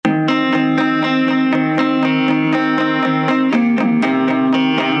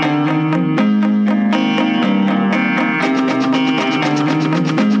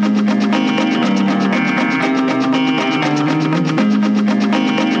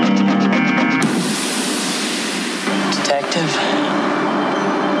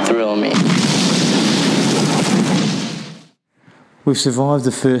We've survived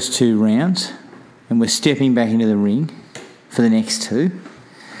the first 2 rounds and we're stepping back into the ring for the next 2.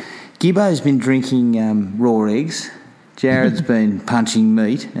 Gibbo's been drinking raw eggs. Jared's been punching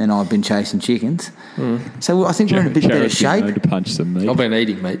meat and I've been chasing chickens. So I think we're in a bit better shape. Known to punch some meat. I've been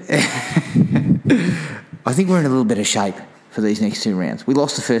eating meat. I think we're in a little better shape for these next 2 rounds. We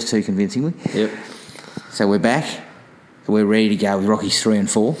lost the first 2 convincingly. Yep. So we're back. We're ready to go with Rockies 3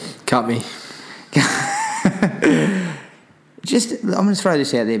 and 4. Cut me. I'm going to throw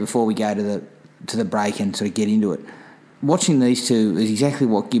this out there before we go to the break and sort of get into it. Watching these 2 is exactly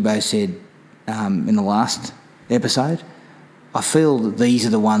what Gibbo said in the last episode. I feel that these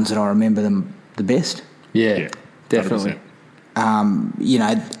are the ones that I remember them the best. Yeah, definitely. And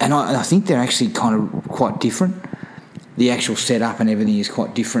I think they're actually kind of quite different. The actual setup and everything is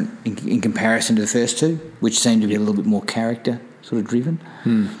quite different in comparison to the first 2, which seem to be a little bit more character sort of driven.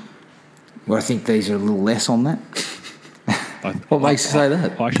 Where I think these are a little less on that. What makes you say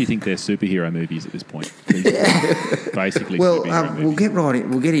that? I actually think they're superhero movies at this point. Basically, well, superhero movies. we'll get right.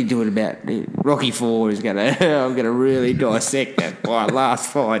 We'll get into it about Rocky 4 is going to. I'm going to really dissect that fight,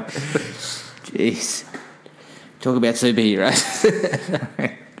 last fight. Jeez, talk about superheroes.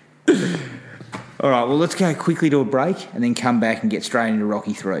 All right. Well, let's go quickly to a break and then come back and get straight into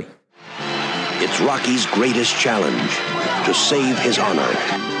Rocky 3. It's Rocky's greatest challenge to save his honor,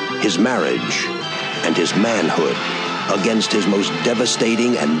 his marriage, and his manhood against his most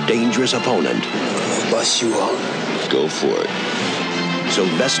devastating and dangerous opponent. I'll bust you all. Go for it.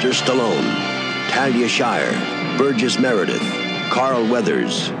 Sylvester Stallone, Talia Shire, Burgess Meredith, Carl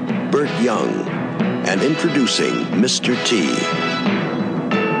Weathers, Burt Young, and introducing Mr. T.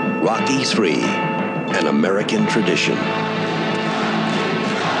 Rocky III, an American tradition.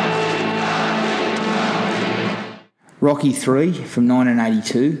 Rocky III from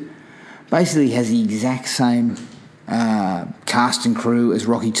 1982 basically has the exact same cast and crew as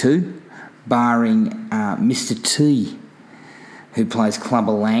Rocky II, barring Mr. T, who plays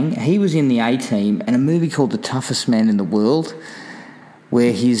Clubber Lang. He was in the A-Team and a movie called The Toughest Man in the World,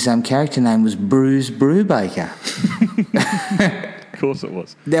 where his character name was Bruce Brubaker. Of course it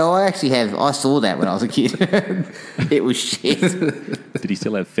was. Now, I saw that when I was a kid. It was shit. Did he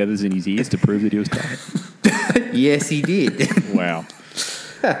still have feathers in his ears to prove that he was tough? Yes, he did. Wow.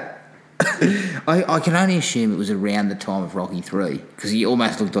 I can only assume it was around the time of Rocky III, because he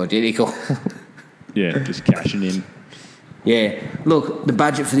almost looked identical. Yeah, just cashing in. Yeah. Look, the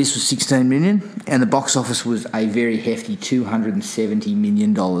budget for this was $16 million, and the box office was a very hefty $270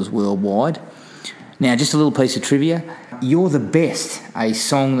 million worldwide. Now, just a little piece of trivia. You're the Best, a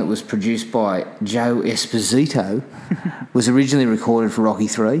song that was produced by Joe Esposito, was originally recorded for Rocky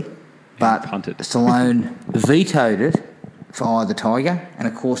III, but Stallone vetoed it for Eye of the Tiger, and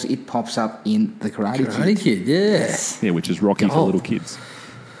of course it pops up in The Karate Kid. Yes. Yeah, which is Rocky for little kids.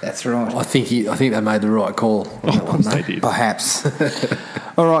 That's right. I think they made the right call. They did. Perhaps.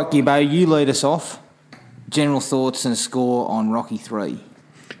 All right, Gibbo, you lead us off. General thoughts and a score on Rocky 3.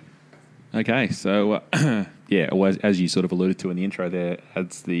 Okay, so as you sort of alluded to in the intro there,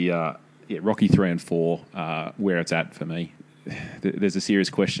 it's the Rocky 3 and 4 where it's at for me. There's a serious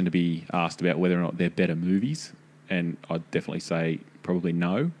question to be asked about whether or not they're better movies, and I'd definitely say probably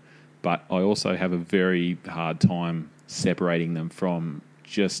no, but I also have a very hard time separating them from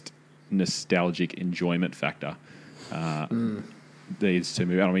just nostalgic enjoyment factor. These 2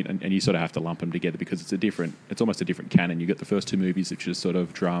 movies, I mean, and you sort of have to lump them together because it's almost a different canon. You get the first 2 movies, which is sort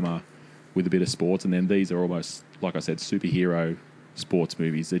of drama with a bit of sports, and then these are almost, like I said, superhero sports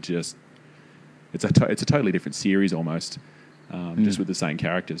movies. They're just it's a totally different series almost, just with the same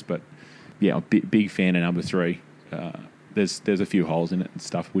characters. But yeah, I'm a big fan of number 3. There's a few holes in it and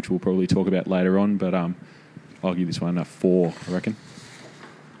stuff which we'll probably talk about later on, but I'll give this one a 4, I reckon.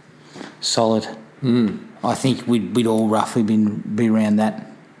 Solid. I think we'd all roughly be around that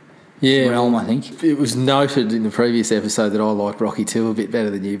realm, I think. It was noted in the previous episode that I like Rocky 2 a bit better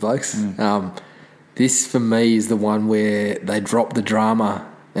than you blokes. This, for me, is the one where they drop the drama,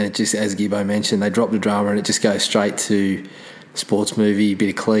 and it just, as Gibbo mentioned, they drop the drama and it just goes straight to sports movie, bit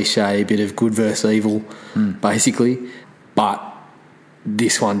of cliche, bit of good versus evil, basically. But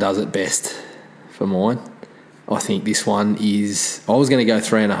this one does it best for mine. I think this one is... I was going to go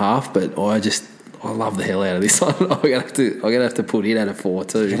 3.5, but I love the hell out of this one. I'm gonna have to put it at a 4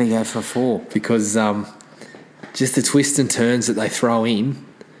 too. You're going to go for a 4 because just the twists and turns that they throw in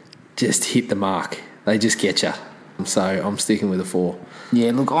just hit the mark. They just get you. So I'm sticking with a 4.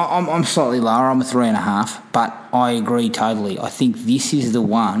 Yeah, look, I'm slightly lower. I'm a 3.5, but I agree totally. I think this is the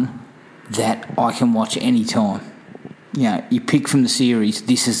one that I can watch any time. You know, you pick from the series,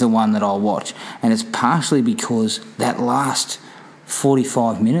 this is the one that I'll watch. And it's partially because that last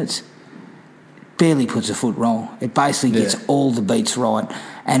 45 minutes, barely puts a foot wrong. It basically gets all the beats right.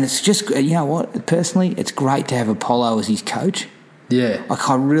 And it's just, you know what, personally, it's great to have Apollo as his coach. Yeah. Like,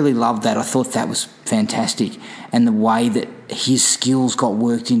 I really loved that. I thought that was fantastic. And the way that his skills got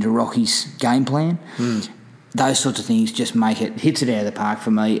worked into Rocky's game plan, those sorts of things just hits it out of the park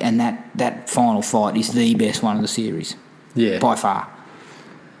for me. And that final fight is the best one of the series. Yeah. By far.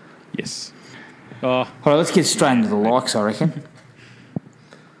 Yes. All right, let's get straight into the likes, I reckon.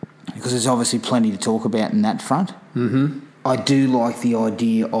 Because there's obviously plenty to talk about in that front. Mm-hmm. I do like the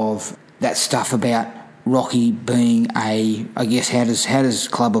idea of that stuff about Rocky being how does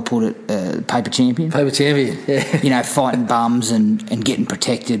Clubber put it, paper champion? Paper champion, yeah. You know, fighting bums and getting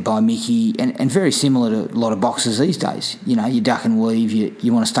protected by Mickey, and very similar to a lot of boxers these days. You know, you duck and weave,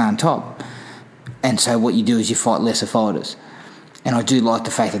 you want to stay on top. And so what you do is you fight lesser fighters. And I do like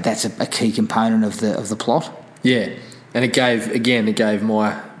the fact that that's a key component of the plot. Yeah, and it gave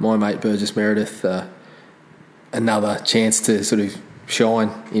my mate Burgess Meredith another chance to sort of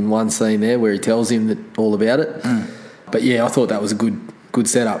shine in one scene there where he tells him that all about it. But yeah, I thought that was a good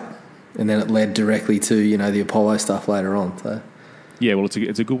setup, and then it led directly to, you know, the Apollo stuff later on. So yeah, well,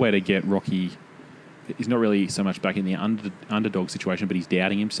 it's a good way to get Rocky. He's not really so much back in the underdog situation, but he's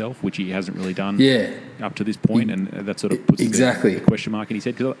doubting himself, which he hasn't really done up to this point, and that sort of puts the question mark in his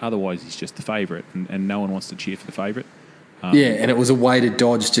head, because otherwise he's just the favourite, and no one wants to cheer for the favourite. And it was a way to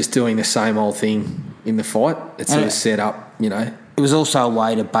dodge just doing the same old thing in the fight. It sort of set up, you know. It was also a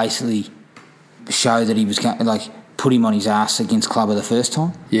way to basically show that he was going, like, put him on his ass against Clubber the first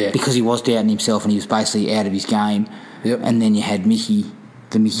time. Yeah. Because he was doubting himself and he was basically out of his game. Yep. And then you had the Mickey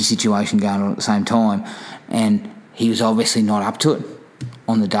situation going on at the same time, and he was obviously not up to it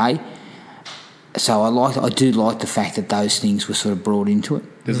on the day. So I do like the fact that those things were sort of brought into it.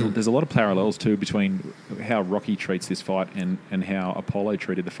 There's a lot of parallels too between how Rocky treats this fight and how Apollo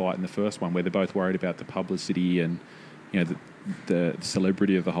treated the fight in the first one, where they're both worried about the publicity and, you know, the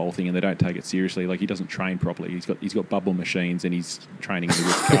celebrity of the whole thing, and they don't take it seriously. Like, he doesn't train properly. He's got bubble machines, and he's training in the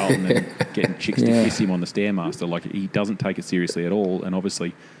Ritz-Carlton and getting chicks to kiss him on the Stairmaster. Like, he doesn't take it seriously at all. And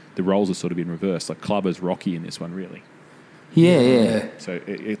obviously, the roles are sort of in reverse. Like, Clubber's Rocky in this one, really. Yeah. So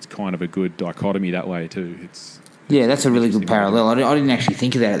it's kind of a good dichotomy that way too. That's a really good parallel. I didn't actually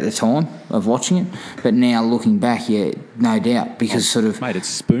think of that at the time of watching it, but now looking back, no doubt, because sort of... Mate, it's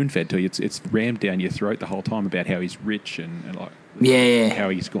spoon-fed to you. It's rammed down your throat the whole time about how he's rich and like... how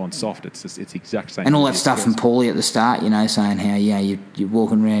he's gone soft. It's the exact same. And all that stuff from Paulie at the start, you know, saying how you're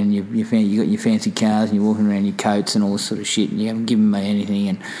walking around and you got your fancy cars and you're walking around in your coats and all this sort of shit, and you haven't given me anything,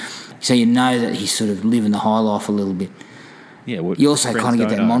 and so you know that he's sort of living the high life a little bit. Yeah, well, you also kind of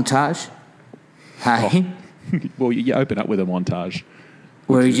get that montage. Hey. Well, you open up with a montage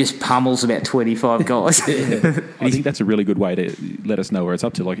where he just pummels about 25 guys. I think that's a really good way to let us know where it's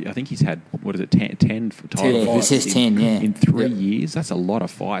up to. Like, I think he's had, 10 title fights? He says 10, in 3 years. That's a lot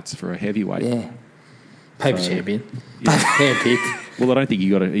of fights for a heavyweight. Yeah. Paper champion. Handpicked. Well, I don't think he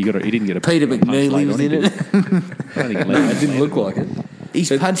didn't get a Peter McNeely was in it. It didn't look like it. He's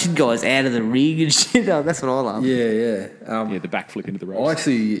punching guys out of the ring and shit. Oh, that's what I love. Yeah. The backflip into the ropes.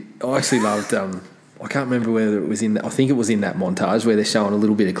 I actually loved. I can't remember whether it was I think it was in that montage where they're showing a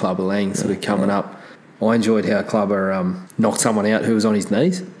little bit of Clubber Lang sort of coming up. I enjoyed how Clubber knocked someone out who was on his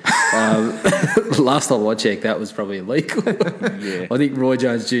knees. Last time I checked, that was probably illegal. I think Roy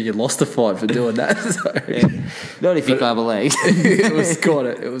Jones Jr. lost the fight for doing that. So. Not if you Clubber Lang. It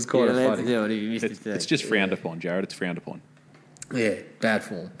was quite funny. It's just frowned upon, Jared. It's frowned upon. Yeah, bad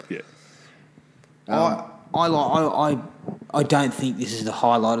form. Yeah. I don't think this is the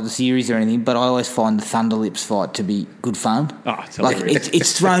highlight of the series or anything, but I always find the Thunderlips fight to be good fun. Oh, it's like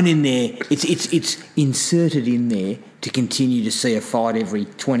it's thrown in there. It's inserted in there to continue to see a fight every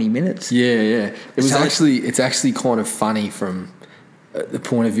 20 minutes. Yeah. It's actually kind of funny from the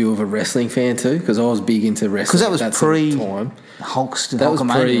point of view of a wrestling fan too, because I was big into wrestling. Because that was time.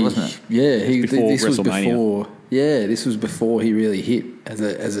 Hulkamania, wasn't it? Yeah, this was before. Yeah, this was before he really hit as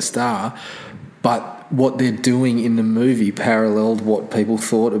a star. But what they're doing in the movie paralleled what people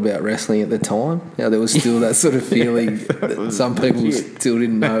thought about wrestling at the time. You know, there was still that sort of feeling that some people still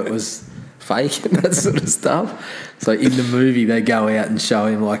didn't know it was fake and that sort of stuff. So in the movie, they go out and show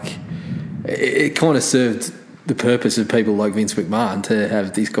him, like, it kind of served the purpose of people like Vince McMahon to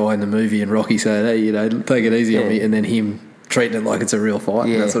have this guy in the movie and Rocky saying, hey, you know, take it easy on me, and then him treating it like it's a real fight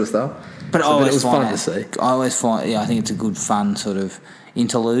and that sort of stuff. But it was fun to see. I always find, I think it's a good, fun sort of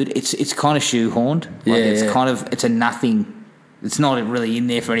interlude. It's kind of shoehorned. It's a nothing. It's not really in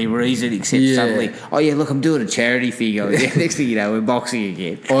there for any reason except suddenly, look, I'm doing a charity figure. Next thing you know, we're boxing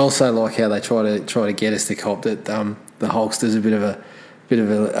again. I also like how they try to get us to cop that the Hulkster's a bit of a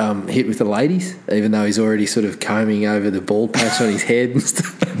hit with the ladies, even though he's already sort of combing over the bald patch on his head and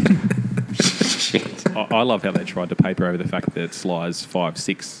stuff. I love how they tried to paper over the fact that Sly's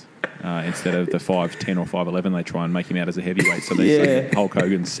 5'6", instead of the 5'10" or 5'11". They try and make him out as a heavyweight. So they say Hulk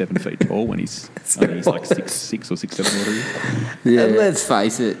Hogan's 7 feet tall when he's like 6'6" or 6'7", whatever he is. Yeah. And let's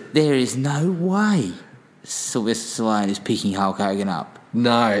face it, there is no way Sylvester Stallone is picking Hulk Hogan up.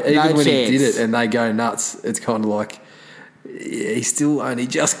 No, even when chance. he did it and they go nuts, it's kind of like he still only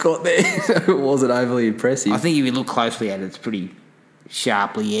just got there. It wasn't overly impressive. I think if you look closely at it, it's pretty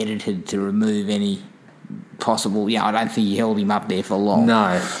sharply edited to remove any possible. Yeah, I don't think he held him up there for long.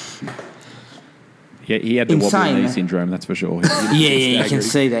 No. Yeah, he had the wobbly knee syndrome, that's for sure. You can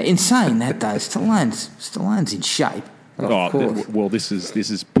see that. Insane that though. Stallone's in shape. This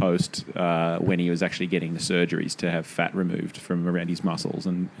is post when he was actually getting the surgeries to have fat removed from around his muscles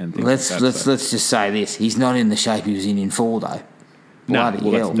and things let's just say this: he's not in the shape he was in 4 though. No,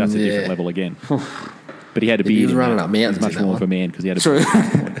 that's a different level again. But he had a beard. He was running up mountains. He's much more of a man because he had a beard at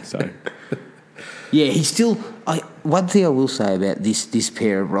that point. So. Yeah, he's still. One thing I will say about this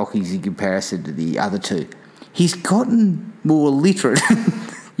pair of Rockies in comparison to the other two, he's gotten more literate.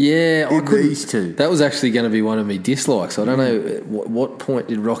 Yeah, I couldn't. These two. That was actually going to be one of my dislikes. I don't know what point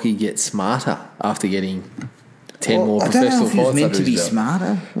did Rocky get smarter after getting 10 more professional fights. I don't know if he was meant to be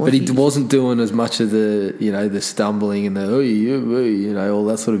smarter, but he wasn't doing as much of the stumbling and the all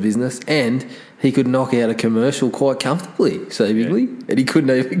that sort of business. And he could knock out a commercial quite comfortably, seemingly, and he couldn't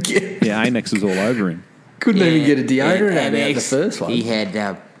even get. Amex was all over him. Couldn't even get a deodorant out in the first one. He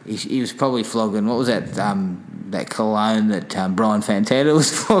had. He was probably flogging. What was that? That cologne that Brian Fantana was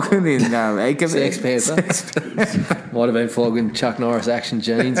flogging in Sex Panther. Might have been flogging Chuck Norris Action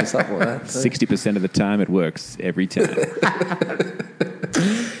Jeans or something like that. 60% of the time it works every time.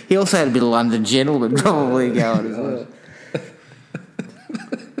 He also had a bit of London Gentleman probably going as well.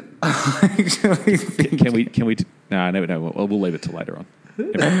 Can we? No. We'll leave it till later on.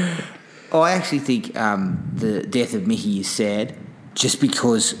 Anyway. I actually think the death of Mickey is sad, just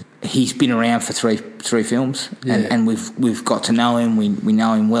because he's been around for three films, and we've got to know him. We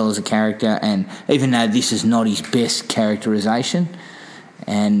know him well as a character, and even though this is not his best characterization,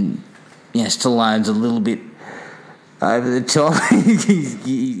 and Stallone's a little bit over the top.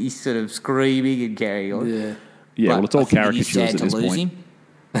 he's sort of screaming and carrying on. Yeah. Well, it's all caricatures at this point.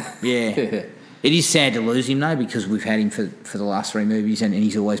 Yeah. It is sad to lose him, though, because we've had him for the last 3 movies, and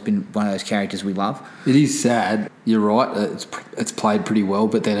he's always been one of those characters we love. It is sad. You're right. It's played pretty well,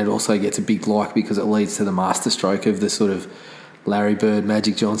 but then it also gets a big like because it leads to the masterstroke of the sort of Larry Bird,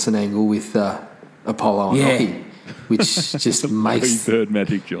 Magic Johnson angle with Apollo and Rocky, which just makes Larry Bird,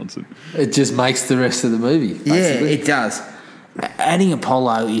 Magic Johnson. It just makes the rest of the movie. Basically. Yeah, it does. Adding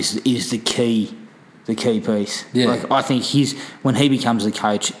Apollo is the key. The key piece. Yeah. I think when he becomes the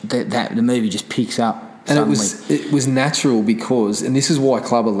coach, that the movie just picks up. And suddenly. it was natural because, and this is why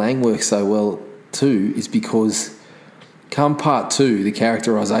Clubber Lang works so well too, is because come part 2, the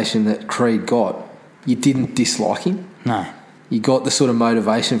characterisation that Creed got, you didn't dislike him. No. You got the sort of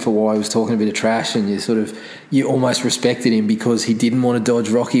motivation for why he was talking a bit of trash, and you almost respected him because he didn't want to dodge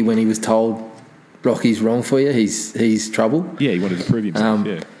Rocky when he was told Rocky's wrong for you. He's trouble. Yeah, he wanted to prove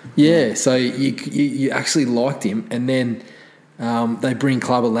himself. Yeah, so you actually liked him, and then they bring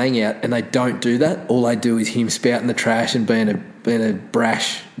Clubber Lang out, and they don't do that. All they do is him spouting the trash and being a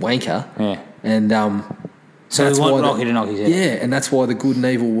brash wanker. Yeah, and so that's why Rocky to knock his head. Yeah, and that's why the good and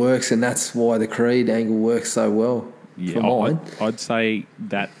evil works, and that's why the Creed angle works so well. Yeah, I'd say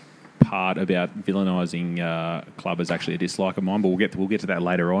that part about villainising Clubber is actually a dislike of mine, but we'll get to that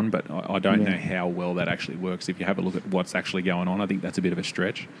later on. But I don't know how well that actually works. If you have a look at what's actually going on, I think that's a bit of a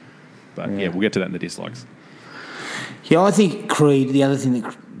stretch. But we'll get to that in the dislikes. Yeah, I think Creed. The other thing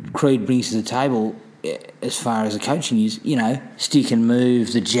that Creed brings to the table, as far as the coaching is, stick and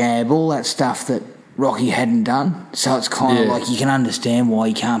move, the jab, all that stuff that Rocky hadn't done. So it's kind of like you can understand why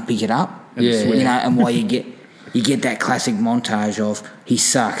he can't pick it up. And why you get that classic montage of he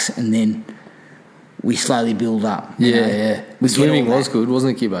sucks, and then we slowly build up. The swimming was good,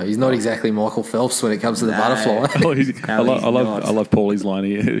 wasn't it, Gibbo? He's not exactly Michael Phelps when it comes to the butterfly. I love Paulie's line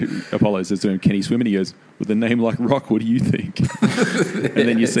here. Apollo says to him, "Can he swim?" And he goes, "With a name like Rock, what do you think?" And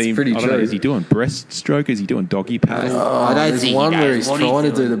then you see him. I don't know, is he doing breaststroke? Is he doing doggy paddle? I don't think one where he's trying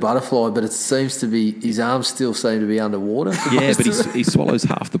to do the butterfly, but it seems to be his arms still seem to be underwater. Yeah, but he swallows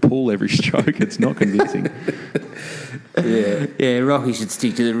half the pool every stroke. It's not convincing. Yeah, Rocky should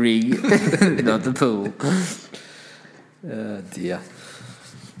stick to the ring, not the pool. Oh, dear.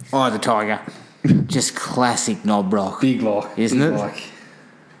 Oh, the Tiger. Just classic knob rock. Big lock. Isn't it? Lock.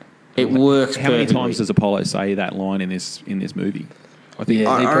 It works How many perfectly. times does Apollo say that line in this movie? I think.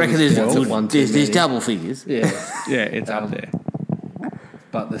 Yeah. He I reckon there's, probably does it one too there's many. double figures. Yeah. Yeah, it's up there.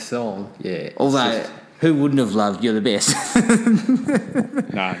 But the song, yeah. it's Although, just- who wouldn't have loved You're the Best?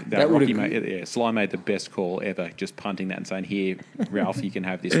 No, That Rocky would've- made, Sly made the best call ever, just punting that and saying, "Here, Ralph, you can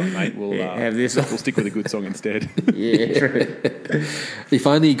have this one, mate. We'll have this We'll stick with a good song instead." Yeah, true. if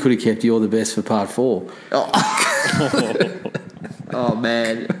only he could have kept You're the Best for part 4. Oh,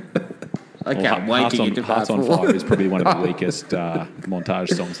 man. I can't wait to get to part Hearts on 4. Fire is probably one of the weakest montage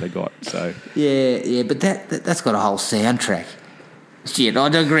songs they got. So Yeah, but that's got a whole soundtrack. Shit, I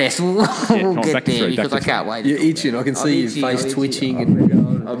digress. We'll come on, get back to there three, back because to I can't wait. to You're talk itching. about I can it. see I'm your itching, face I'm itching.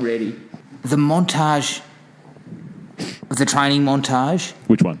 twitching. I'm ready. The montage, the training montage,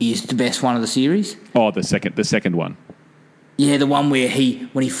 which one? is the best one of the series. Oh, the second one. Yeah, the one where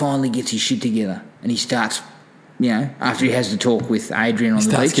when he finally gets his shit together and he starts, after he has the talk with Adrian on the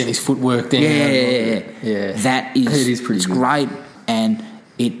Starts beach. getting his footwork down. Yeah. That is, It is pretty it's good. great, and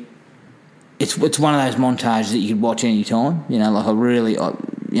it's one of those montages that you could watch any time. You chuck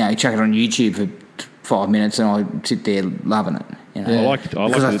it on YouTube for 5 minutes and I sit there loving it. I liked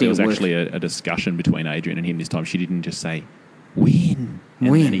Because that there was it worked. actually a discussion between Adrian and him this time. She didn't just say win, and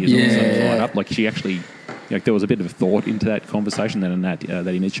Win. then he was all of a sudden Yeah. fired up. Like she actually, there was a bit of thought into that conversation then, and that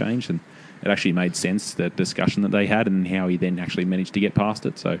image change, and it actually made sense, that discussion that they had, and how he then actually managed to get past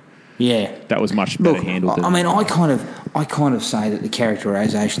it. So Yeah. that was much better Look, handled. I mean, I kind of say that the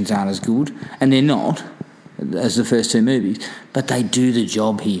characterizations aren't as good, and they're not as the first two movies, but they do the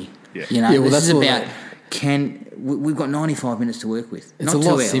job here. Yeah. Yeah, well, this that's is what about we've got 95 minutes to work with. It's not a 2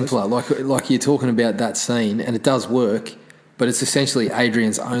 lot hours. simpler. Like you're talking about that scene, and it does work, but it's essentially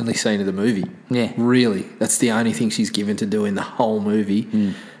Adrian's only scene of the movie. Yeah. Really. That's the only thing she's given to do in the whole movie,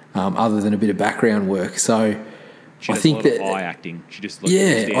 other than a bit of background work. So she I does think a lot that. of eye acting. She just Yeah,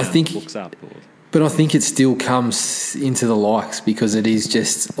 looks down, I think- looks up. But I think it still comes into the likes because it is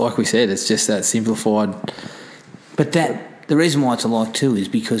just, like we said, it's just that simplified. But the reason why it's a like too is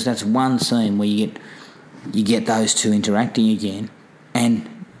because that's one scene where you get those two interacting again, and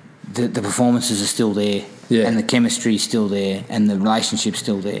the performances are still there, Yeah. and the chemistry is still there, and the relationship's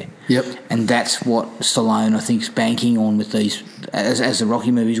still there. Yep. And that's what Stallone, I think, is banking on with these, as the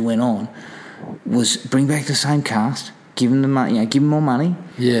Rocky movies went on, was bring back the same cast, give them the money, give them more money,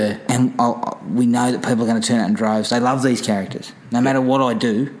 Yeah. and we know that people are going to turn out in droves. They love these characters. No matter what I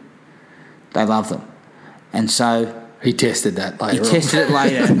do, they love them. And so He tested that he later on. tested it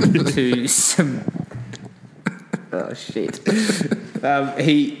later to some. Oh shit!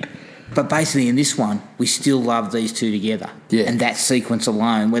 But basically in this one, we still love these two together. Yeah. And that sequence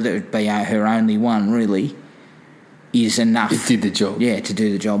alone, whether it be her only one, really, is enough. It did the job. Yeah, to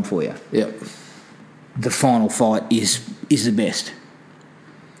do the job for you. Yep. The final fight is the best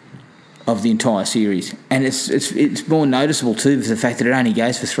of the entire series, and it's more noticeable too for the fact that it only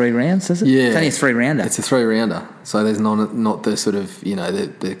goes for 3 rounds, does it? Yeah. It's only a 3-rounder. It's a 3-rounder. So there's not the sort of,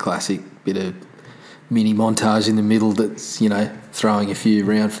 the classic bit of mini montage in the middle that's, throwing a few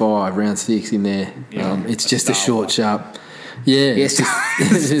round 5, round 6 in there. Yeah. It's just a Star short, Wars. sharp. Yeah. Yes.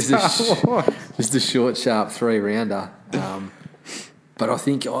 It's just a short, sharp 3-rounder. But I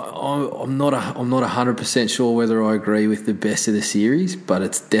think I'm not 100% sure whether I agree with the best of the series, but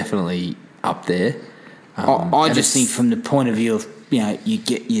it's definitely up there. I and just it's- think from the point of view of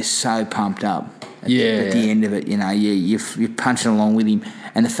you're so pumped up at Yeah. the end of it, you're punching along with him,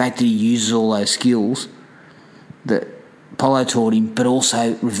 and the fact that he uses all those skills that Apollo taught him, but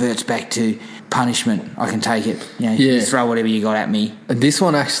also reverts back to punishment. I can take it. You throw whatever you got at me. And this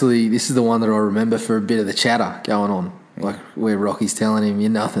one actually, this is the one that I remember for a bit of the chatter going on. Like where Rocky's telling him, you're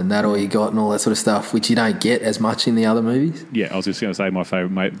nothing, that all you got and all that sort of stuff, which you don't get as much in the other movies. Yeah, I was just going to say my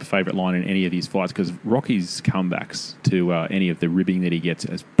favourite line in any of these fights, because Rocky's comebacks to any of the ribbing that he gets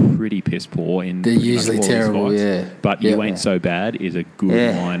is pretty piss poor. They're pretty much usually all his terrible, fights. yeah. But Yep. You Ain't So Bad is a good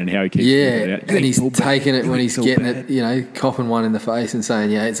Yeah. line, and how he keeps Yeah, pointing it out. and he's You ain't so bad. taking it when You he's ain't so getting bad. it, copping one in the face and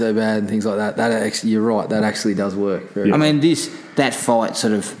saying, yeah, it's so bad and things like that. That actually, you're right, that actually does work. Very I well. mean, that fight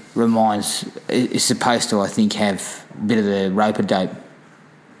sort of reminds. It's supposed to, I think, have a bit of the rope-a-dope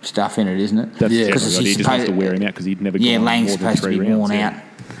stuff in it, isn't it? That's Yeah. definitely 'Cause right. He she's just wants to supposed- wear him out because he'd never Yeah, gone Lang's more than supposed to 3 be rounds. worn yeah. out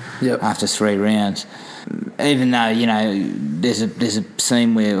Yep. after 3 rounds. Even though there's a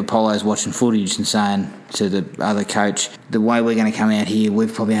scene where Apollo's watching footage and saying to the other coach, the way we're going to come out here,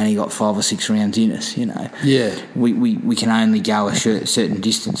 we've probably only got 5 or 6 rounds in us. Yeah. we can only go a certain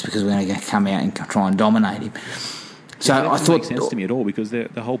distance because we're going to come out and try and dominate him. So Yeah, that I doesn't thought make sense to me at all, because the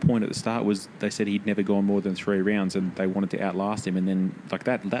whole point at the start was they said he'd never gone more than 3 rounds and they wanted to outlast him, and then like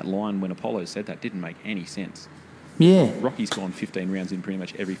that line when Apollo said that didn't make any sense. Yeah. Rocky's gone 15 rounds in pretty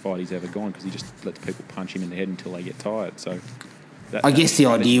much every fight he's ever gone because he just lets people punch him in the head until they get tired. So I guess the strategy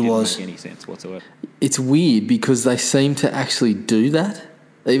idea didn't was- make any sense whatsoever. It's weird because they seem to actually do that,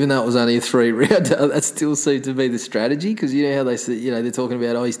 even though it was only a 3-round. That still seemed to be the strategy because you know how they say, they're talking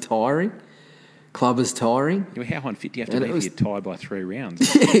about he's tiring, Clubber's tiring. How unfit do you have to And be it if was- you're tired by 3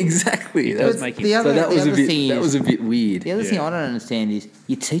 rounds? Yeah, exactly. It does make him. the other- So that was the a other bit. thing That is- was a bit weird. The other thing Yeah. I don't understand is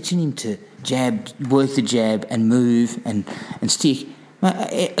you're teaching him to jab, work the jab, and move and stick.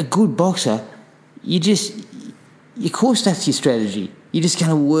 A good boxer, of course that's your strategy. You're just going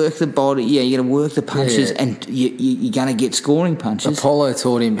to work the body. Yeah, you're going to work the punches, Yeah. and you're going to get scoring punches. Apollo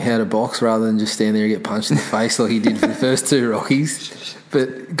taught him how to box rather than just stand there and get punched in the face like he did for the first 2 Rockies,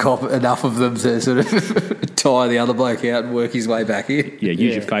 but cop enough of them to sort of tire the other bloke out and work his way back in. Yeah,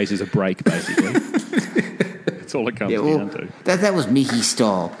 use your face as a brake, basically. That's all it comes down to. That was Mickey's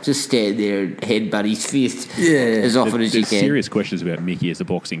style. Just stand there and headbutt his fist as often as you There's can. serious questions about Mickey as a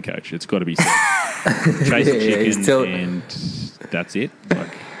boxing coach. It's got to be said. Chase Yeah, the he's chicken still- and that's it. Like,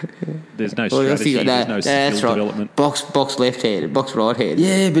 there's no Well, strategy, there's no that's skill right. development. Box left-handed, box right-handed.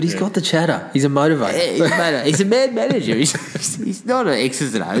 Yeah, but he's got the chatter. He's a motivator. He's a mad manager. He's not an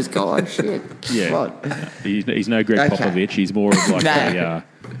X's and O's guy. Shit. Yeah, What? He's no Greg Okay. Popovich. He's more of like No.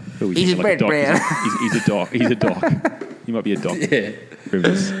 who is He's he? a Like Brett Brown. He's a doc. He's a doc. He might be a doc. Yeah.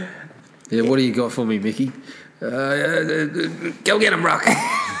 Rivers. Yeah, what do you got for me, Mickey? Go get him, Rock.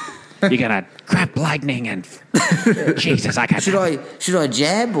 You're gonna grab lightning and Jesus, I can't. Should I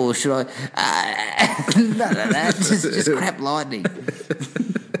jab or should I? No. Just crap lightning.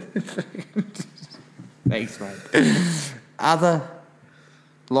 Thanks, mate. Other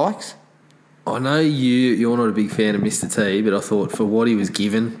likes? I know you're not a big fan of Mr. T, but I thought for what he was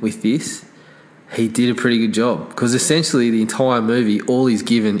given with this, he did a pretty good job. Because essentially the entire movie, all he's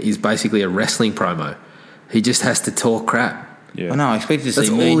given is basically a wrestling promo. He just has to talk crap. Yeah. Well, no, I expect to That's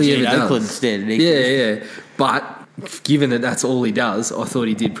see all me he in ever Oakland does. instead. Yeah. But given that that's all he does, I thought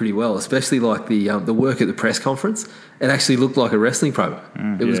he did pretty well. Especially like the work at the press conference. It actually looked like a wrestling promo.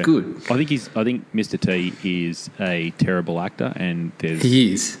 It was Yeah. good. I think Mr. T is a terrible actor, and there's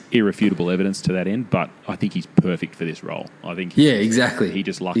He is. irrefutable evidence to that end. But I think he's perfect for this role. I think Yeah, exactly. he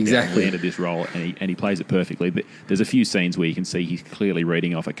just lucked out and landed this role, and he plays it perfectly. But there's a few scenes where you can see he's clearly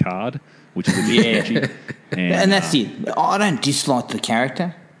reading off a card, which is a bit sketchy. And that's it. I don't dislike the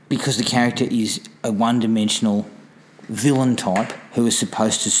character because the character is a one-dimensional villain type who is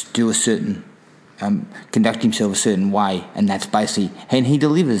supposed to do a certain, conduct himself a certain way, and that's basically, and he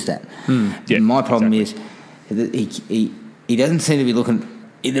delivers that. Yeah, My problem exactly. is that he doesn't seem to be looking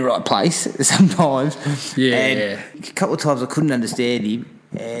in the right place sometimes. Yeah. And a couple of times I couldn't understand him,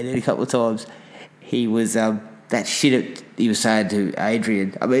 and then a couple of times he was that shit he was saying to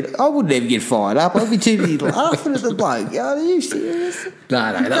Adrian. I mean, I would never get fired up. I'd be too busy laughing at the bloke. Are you serious?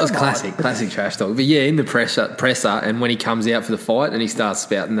 No, that was Come on. classic trash talk. But yeah, in the presser, and when he comes out for the fight and he starts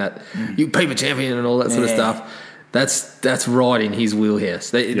spouting that "you paper champion" and all that sort of Yeah. stuff, that's right in his wheelhouse.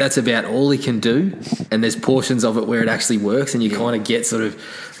 That's about all he can do, and there's portions of it where it actually works, and you kind of get sort of,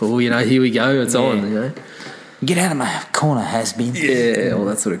 here we go, it's on, Get out of my corner, has-been. Yeah, all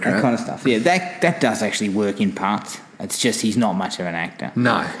that sort of crap. That kind of stuff. Yeah, that does actually work in parts. It's just he's not much of an actor.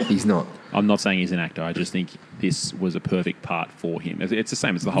 No, he's not. I'm not saying he's an actor. I just think this was a perfect part for him. It's the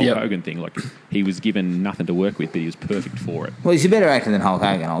same as the Hulk Yep. Hogan thing. Like, he was given nothing to work with, but he was perfect for it. Well, he's a better actor than Hulk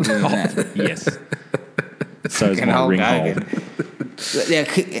Hogan, I'll give him that. Yes. So is Fucking my Hulk ring Hogan. hold. Now,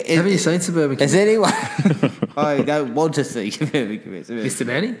 Haven't you seen Suburban has Kid? anyone... I don't want to see Mr.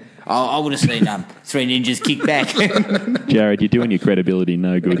 Manny? I would have seen Three Ninjas kick back. Jared, you're doing your credibility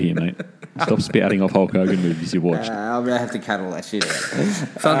no good here, mate. Stop spouting off Hulk Hogan movies you watched. I'm going to have to cut all that shit out.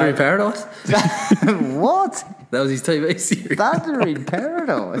 Thunder in Paradise? What? That was his TV series. Thunder in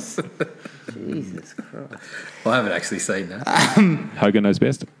Paradise? Jesus Christ. I haven't actually seen that. Hogan knows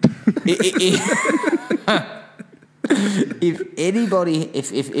best. If anybody,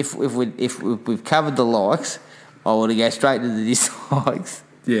 if we've covered the likes, I want to go straight to the dislikes.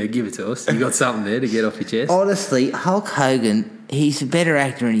 Yeah, give it to us. You got something there to get off your chest? Honestly, Hulk Hogan, he's a better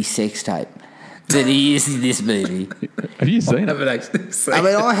actor in his sex tape than he is in this movie. Have you seen I it? haven't actually seen I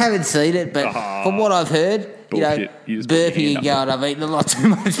mean, I haven't seen it, but from what I've heard, Bullshit. You just put your burping hand and going, I've eaten a lot too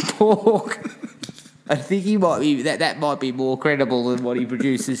much pork. I think he might be that might be more credible than what he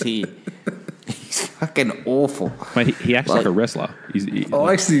produces here. He's fucking awful. Mate, he acts like a wrestler. Oh,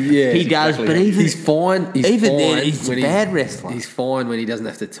 actually, yeah. He does, but even He's fine. He's even fine then, he's a when bad wrestler. He's fine when he doesn't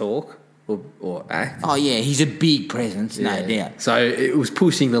have to talk or act. Oh yeah, he's a big presence, no Yeah. doubt. So it was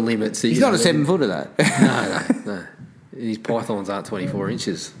pushing the limits. He's not a 7-footer though. No. His pythons aren't 24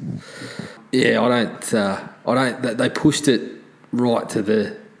 inches. Yeah, I don't. They pushed it right to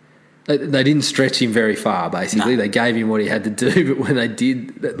the. They didn't stretch him very far. Basically, No. they gave him what he had to do. But when they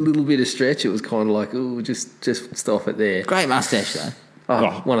did that little bit of stretch, it was kind of like, oh, just stop it there. Great mustache though.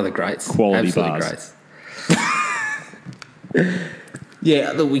 Oh, one of the greats. Quality Absolute bars. greats.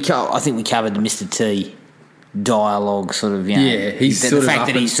 Yeah, look, I think we covered the Mr. T dialogue, sort of. You know, Yeah, he's the sort of fact up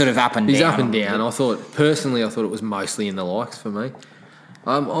that and- he's sort of up and He's down. up and down. I thought it was mostly in the likes for me.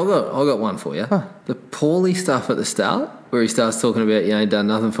 I got one for you. The Paulie stuff at the start, where he starts talking about you ain't done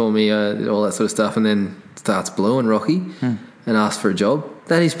nothing for me, all that sort of stuff, and then starts blowing Rocky and asks for a job.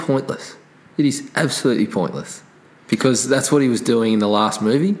 That is pointless. It is absolutely pointless because that's what he was doing in the last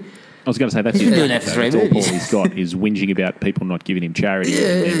movie. I was going to say that's He's been doing that for that's 3 all movies. Paulie's got is whinging about people not giving him charity Yeah,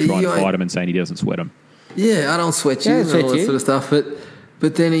 and trying to you ain't- fight him and saying he doesn't sweat him. Yeah, I don't sweat you Yeah, and sweat all that you. sort of stuff,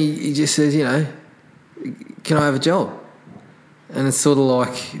 but then he just says, you know, can I have a job? And it's sort of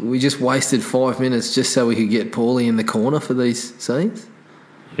like we just wasted 5 minutes just so we could get Paulie in the corner for these scenes.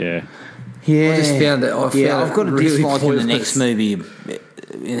 Yeah. Yeah, I just found it. I've got a really dislike in the pointless. next movie.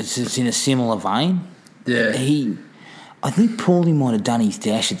 It's in a similar vein. Yeah, I think Paulie might have done his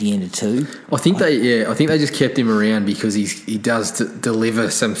dash at the end of 2. I think they just kept him around because he does deliver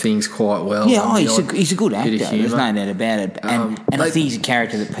some things quite well. Yeah, And he's a good bit actor. of There's humour. no doubt about it. And I they- think he's a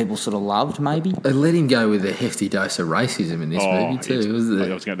character that people sort of loved, maybe. They let him go with a hefty dose of racism in this movie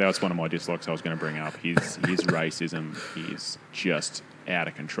too. That's one of my dislikes I was going to bring up. His racism is just out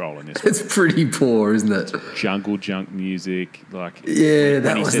of control in this one. It's pretty poor, isn't it? Jungle junk music, like Yeah, that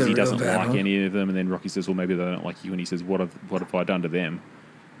when he was says a he real doesn't bad like one. any of them, and then Rocky says, "Well, maybe they don't like you," and he says, "What have I done to them?"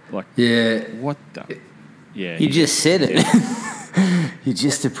 Like, Yeah. what the? Yeah, You just said it. You're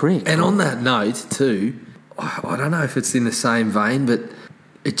just a prick. And on that note, too, I don't know if it's in the same vein, but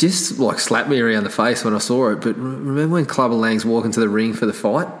it just like slapped me around the face when I saw it. But remember when Clubber Lang's walking to the ring for the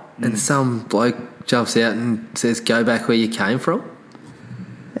fight, and some bloke jumps out and says, "Go back where you came from."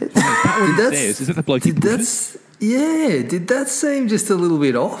 Is that the bloke he pushes? Did that seem just a little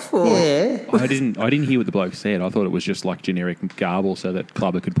bit off? Or? Yeah. I didn't hear what the bloke said. I thought it was just like generic garble, so that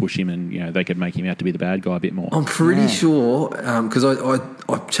Clubber could push him, and they could make him out to be the bad guy a bit more. I'm pretty sure because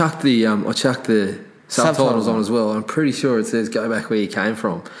I chucked the subtitles on as well. I'm pretty sure it says "Go back where you came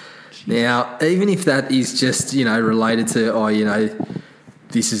from." Jeez. Now, even if that is just related to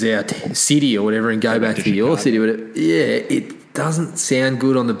this is our city or whatever, and go back to your city, whatever, it doesn't sound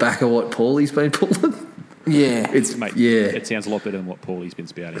good on the back of what Paulie's been pulling. Yeah. It sounds a lot better than what Paulie's been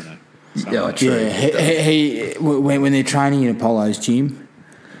spouting though. Yeah, true. Yeah, when they're training in Apollo's gym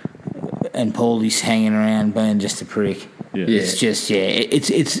and Paulie's hanging around being just a prick. Yeah. It's just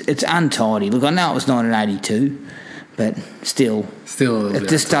it's untidy. Look, I know it was 1982, but still a little it bit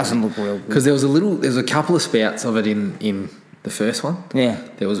just doesn't look real good. Because there was a couple of spouts of it in the first one. Yeah.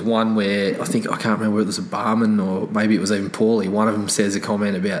 There was one where I can't remember whether it was a barman or maybe it was even Paulie. One of them says a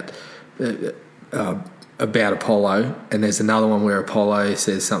comment about Apollo, and there's another one where Apollo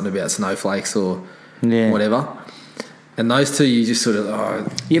says something about snowflakes or whatever. And those two, you just sort of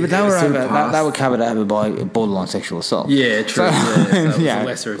but they were covered over by borderline sexual assault. Yeah, true. So, So it was yeah. the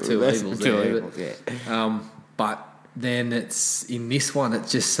lesser of two Lesser evils. of two there, evils, but, yeah. But then it's in this one, it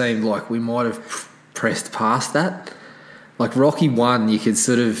just seemed like we might have pressed past that. Like Rocky 1, you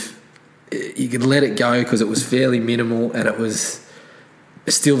could let it go because it was fairly minimal, and it was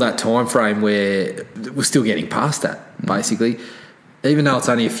still that time frame where we're still getting past that, basically. Even though it's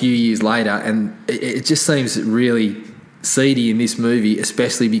only a few years later, and it just seems really seedy in this movie,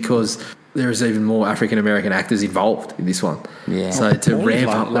 especially because there is even more African American actors involved in this one. Yeah. So to ramp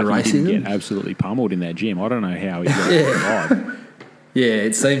up the Lucky he didn't racism, get absolutely pummeled in that gym. I don't know how he got alive. yeah,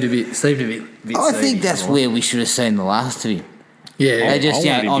 it seemed a bit I seedy, think that's right? where we should have seen the last of him. Yeah. They just I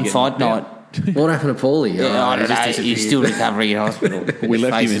wanted him to on get fight knocked night. What happened to Paulie? Yeah, I he don't just know. disappeared. He's still recovering in hospital. We His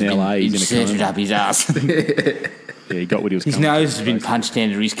left face him in has been LA, he's in a inserted coma. up his ass. Yeah, he got what he was His coming nose for, has been basically. punched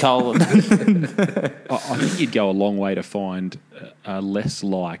into his colon. I think you'd go a long way to find a less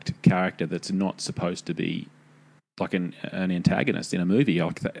liked character that's not supposed to be like an antagonist in a movie.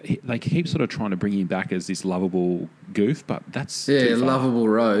 Like they keep sort of trying to bring him back as this lovable goof, but that's too far. lovable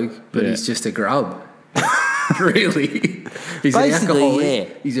rogue, but Yeah. he's just a grub. Really, he's an Basically, alcoholic.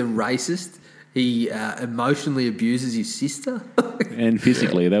 yeah. He's a racist. He emotionally abuses his sister. And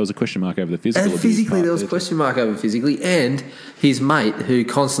physically, there was a question mark over the physical And abuse physically, part there was a question mark over physically. And his mate, who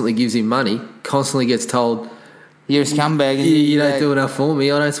constantly gives him money, constantly gets told, You're a scumbag. And you don't do enough for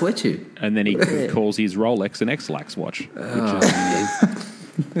me, I don't sweat you. And then he calls his Rolex an X-Lax watch, which is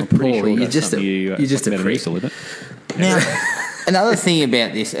Paul, pretty sure you're that's just something you're just a met prick. Easel, isn't it? Now, another thing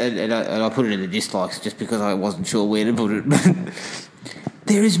about this, and I put it in the dislikes just because I wasn't sure where to put it, but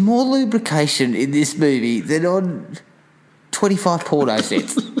There is more lubrication in this movie than on 25 porno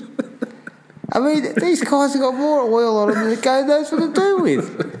sets. I mean, these guys have got more oil on them than the game knows what to do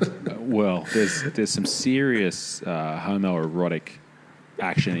with. Well, there's some serious homoerotic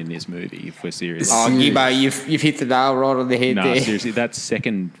action in this movie, if we're serious. Oh, Gibbo, you've hit the nail right on the head No, there. seriously, the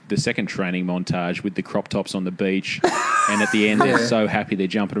second training montage with the crop tops on the beach, and at the end they're so happy they're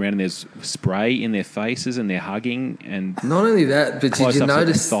jumping around and there's spray in their faces and they're hugging and Not only that, but did you close-ups of their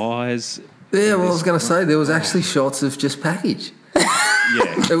notice? thighs. Yeah, well, I was going to say there was actually shots of just package.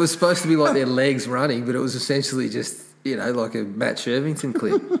 Yeah, It was supposed to be like their legs running, but it was essentially just like a Matt Shervington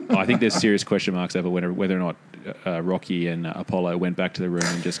clip. I think there's serious question marks over whether or not Rocky and Apollo went back to the room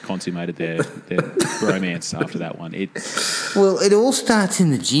and just consummated their romance after that one. Well, it all starts in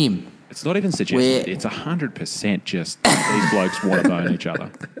the gym. It's not even suggested. Where- It's 100% just these blokes want to bone each other.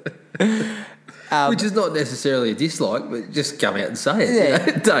 Which is not necessarily a dislike, but just come out and say it.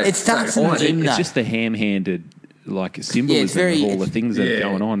 Yeah, Don't- it starts don't in the hide it. gym. It's No. just the ham-handed symbolism very- of all the things that are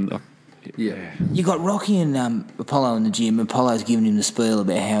going on. Like, Yeah. You got Rocky and Apollo in the gym. Apollo's giving him the spiel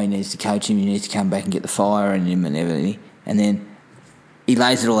about how he needs to coach him. He needs to come back and get the fire in him and everything. And then he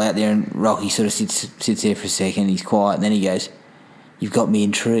lays it all out there, and Rocky sort of sits there for a second. He's quiet, and then he goes, "You've got me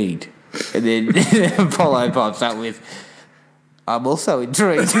intrigued." And then Apollo pops up with, "I'm also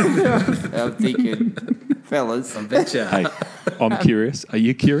intrigued." I'm thinking, fellas, I betcha. hey, I'm curious. Are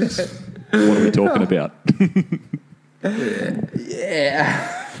you curious? What are we talking about?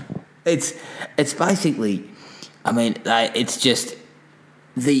 yeah. It's basically, I mean, it's just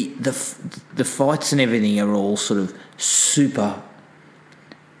the fights and everything are all sort of super.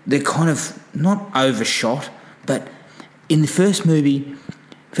 They're kind of not overshot, but in the first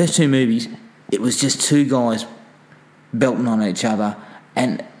two movies, it was just two guys belting on each other,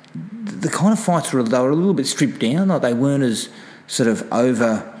 and the kind of fights were a little bit stripped down, like they weren't as sort of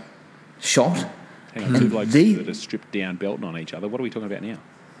overshot. Hang on, two blokes the- that are stripped down, belting on each other. What are we talking about now?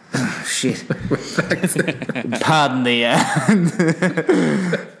 Shit. Pardon the.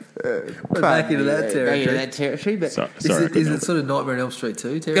 We're back into that territory. Back into that territory, but Sorry, Is it couldn't sort of Nightmare on Elm Street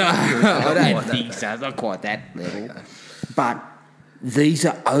 2 territory? I don't think so. It's not quite that level. But these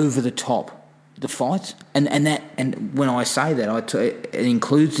are over the top. The fights, and when I say that, it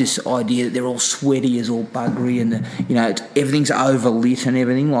includes this idea that they're all sweaty as all buggery, and everything's overlit and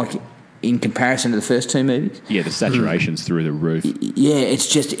everything, like in comparison to the first two movies. Yeah, the saturation's through the roof. Yeah, it's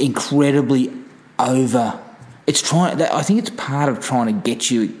just incredibly over. It's trying. I think it's part of trying to get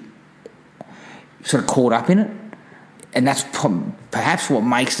you sort of caught up in it, and that's perhaps what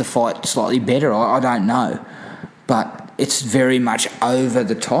makes the fight slightly better. I don't know, but it's very much over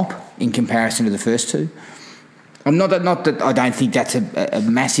the top in comparison to the first two. Not that I don't think that's a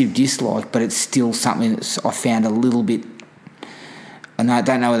massive dislike, but it's still something that I found a little bit. And I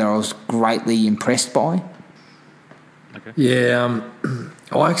don't know whether I was greatly impressed by. Okay. Yeah,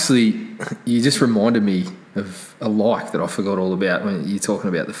 you just reminded me of a like that I forgot all about when you're talking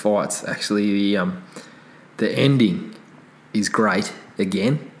about the fights. Actually, the ending is great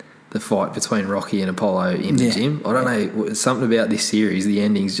again. The fight between Rocky and Apollo in the gym. I don't know, something about this series, the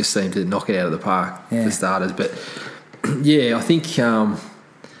endings just seem to knock it out of the park for starters. But yeah, I think I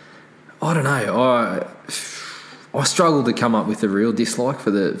don't know. I struggled to come up with a real dislike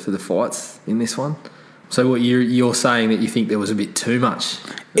for the fights in this one. So what you're saying that you think there was a bit too much?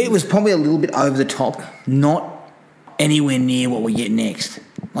 It was probably a little bit over the top, not anywhere near what we get next.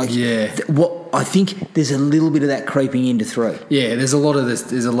 What I think there's a little bit of that creeping into 3. Yeah, there's a lot of this.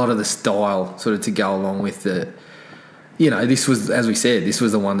 There's a lot of the style sort of to go along with the. This was, as we said, this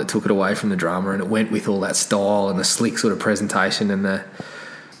was the one that took it away from the drama, and it went with all that style and the slick sort of presentation and the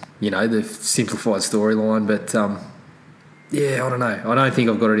simplified storyline. But I don't know. I don't think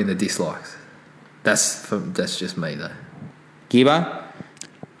I've got it in the dislikes. That's just me though. Gibbo,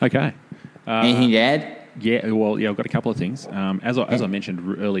 Okay. anything to add? Yeah, well, I've got a couple of things. As I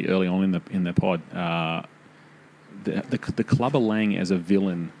mentioned early on in the pod, the Clubber Lang as a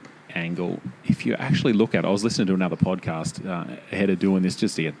villain angle. If you actually look at it, I was listening to another podcast ahead of doing this,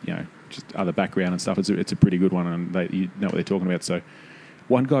 just to get just other background and stuff. It's a pretty good one, and you know what they're talking about. So,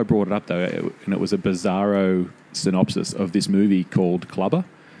 one guy brought it up though, and it was a bizarro synopsis of this movie called Clubber.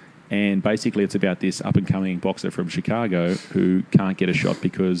 And basically it's about this up-and-coming boxer from Chicago who can't get a shot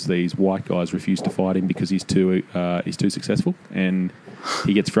because these white guys refuse to fight him because he's too successful. And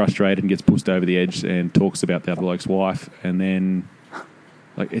he gets frustrated and gets pushed over the edge and talks about the other bloke's wife. And then,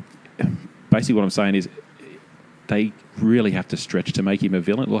 basically what I'm saying is they really have to stretch to make him a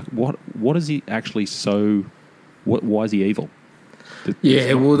villain. Like, what is he actually so... Why is he evil?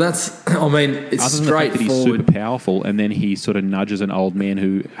 Yeah, well, that's. I mean, it's other than the fact that he's straightforward. super powerful, and then he sort of nudges an old man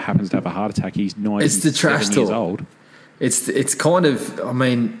who happens to have a heart attack. He's 97 years old. It's kind of. I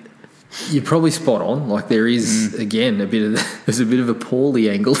mean, you're probably spot on. Like there is again there's a bit of a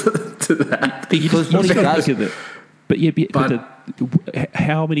Paulie angle to that. Because what he does,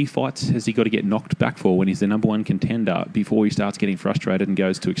 how many fights has he got to get knocked back for when he's the number one contender before he starts getting frustrated and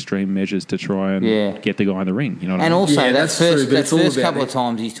goes to extreme measures to try and get the guy in the ring? You know what I and mean? also Yeah, that that's true, but that it's all first about couple it. of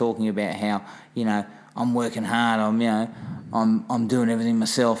times he's talking about how I'm working hard. I'm doing everything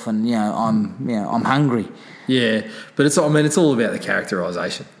myself, and I'm hungry. Yeah, but it's all about the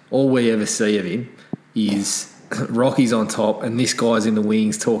characterisation. All we ever see of him is Rocky's on top and this guy's in the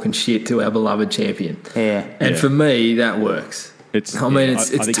wings talking shit to our beloved champion. Yeah. And for me, that works. It's I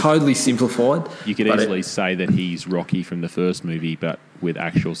think totally simplified. You could easily say that he's Rocky from the first movie, but with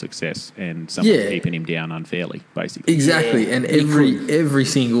actual success and someone keeping him down unfairly, basically. Exactly, Yeah, and every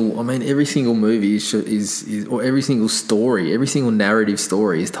single movie is or every single story, every single narrative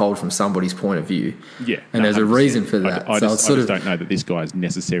story is told from somebody's point of view. Yeah, and there's a 100%. reason for that. I just don't know that this guy is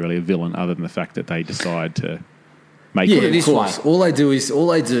necessarily a villain, other than the fact that they decide to make yeah, it of course. All they do is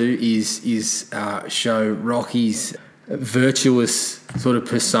show Rocky's virtuous sort of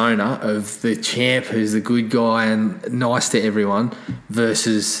persona of the champ who's the good guy and nice to everyone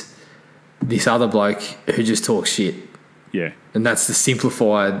versus this other bloke who just talks shit. Yeah. And that's the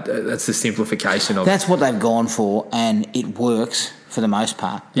simplification of That's what they've gone for, and it works for the most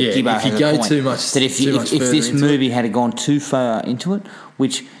part. But Yeah, Gibbo if you has a go point too much- that if too much further this into movie had gone too far into it,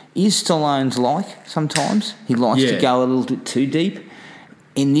 which is Stallone's like sometimes, he likes to Yeah. go a little bit too deep.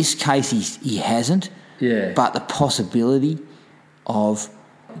 In this case, he hasn't. Yeah. But the possibility of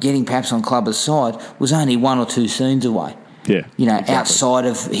getting Paps on Clubber's side was only one or two scenes away. Yeah. Exactly. Outside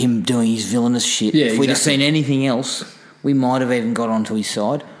of him doing his villainous shit. Yeah, if we'd have exactly. seen anything else, we might have even got onto his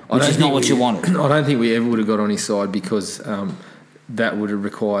side, which is not what you wanted. I don't think we ever would have got on his side because that would have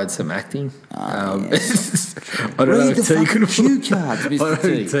required some acting. I don't know Read if the T could have fucking pulled, cue cards, I Mr. don't know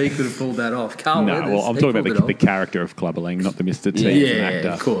if T. T could have pulled that off. Carl No, Weathers, well, I'm he talking pulled about it the off. character of Clubberlang, not the Mr. T as an actor.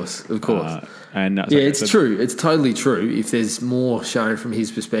 Yeah, of course. It's True. It's totally true. If there's more shown from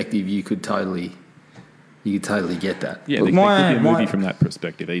his perspective, you could totally get that. Yeah, But there could be a movie from that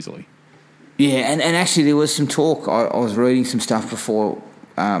perspective easily. Yeah, and actually there was some talk. I was reading some stuff before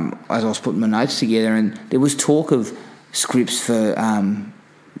as I was putting my notes together, and there was talk of scripts for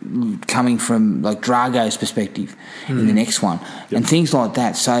coming from like Drago's perspective in the next one and things like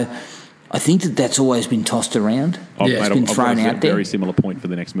that. So I think that's always been tossed around. It's been thrown I've got a out there. very similar point for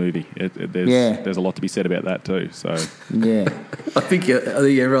the next movie. There's a lot to be said about that too. So Yeah. I think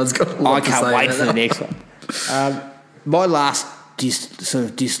everyone's got a lot I to say can't wait about for the that. next one. My last sort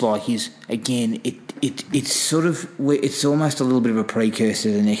of dislike is, again, it's sort of, it's almost a little bit of a precursor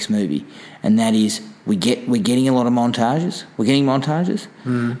to the next movie, and that is we're getting a lot of montages. We're getting montages,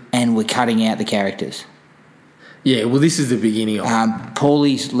 and we're cutting out the characters. Yeah, well, this is the beginning of it.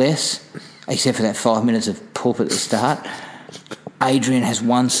 Paulie's less, except for that 5 minutes of pulp at the start. Adrian has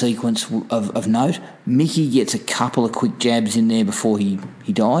one sequence of note. Mickey gets a couple of quick jabs in there before he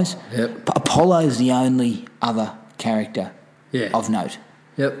dies. Yep. But Apollo's the only other character Yeah. of note,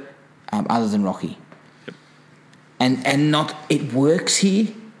 Yep. other than Rocky. And not it works here.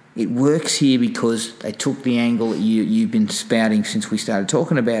 It works here because they took the angle that you've been spouting since we started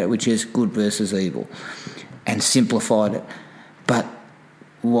talking about it, which is good versus evil, and simplified it. But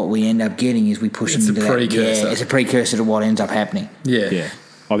what we end up getting is we push It's them a into that. precursor. Yeah, it's a precursor to what ends up happening. Yeah. yeah,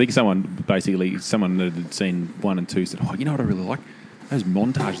 I think someone that had seen 1 and 2 said, "Oh, you know what I really like? Those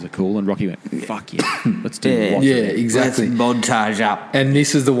montages are cool." And Rocky went, "Fuck yeah, let's do Yeah. lots Yeah, of them." exactly. Let's montage up. And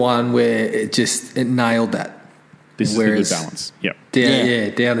this is the one where it nailed that. This Whereas- is the good balance.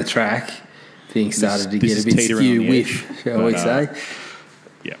 Yep. Down the track, things started to this get is a bit teetering on skew the with, edge, shall we but, say?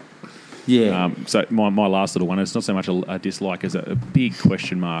 Yeah. Yeah. So my last little one, it's not so much a dislike as a big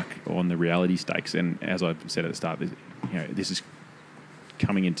question mark on the reality stakes. And as I said at the start, this is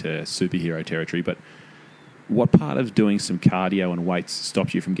coming into superhero territory. But what part of doing some cardio and weights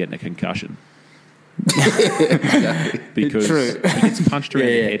stops you from getting a concussion? Because True. he gets punched around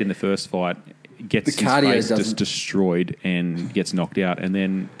the Yeah. head in the first fight, gets The his cardio face just doesn't- destroyed and gets knocked out, and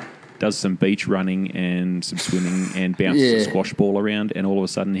then does some beach running and some swimming and bounces a Yeah. squash ball around, and all of a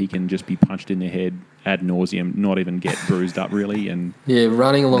sudden he can just be punched in the head ad nauseum, not even get bruised up really. And Yeah,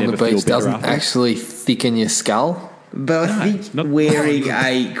 running along Never the beach feel better doesn't after. actually thicken your skull. But I think not- wearing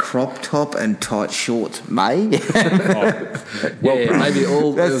a crop top and tight shorts may. Maybe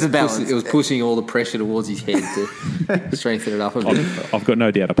all That's it was the balance. It was pushing all the pressure towards his head to strengthen it up a bit. I've got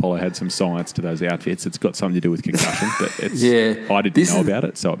no doubt Apollo had some science to those outfits. It's got something to do with concussion, but it's, Yeah. I didn't know about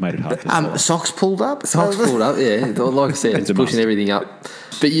it, so it made it hard to follow. Socks pulled up. Socks pulled up, yeah. Like I said, It's it's a pushing must. everything up.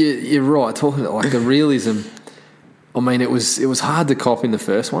 But you're right, talking like the realism. I mean, it was hard to cop in the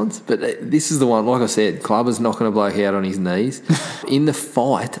first ones, but this is the one. Like I said, Clubber's knocking a bloke out on his knees. In the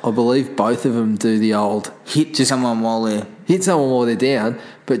fight, I believe both of them do the old Hit someone while they're. hit someone while they're down,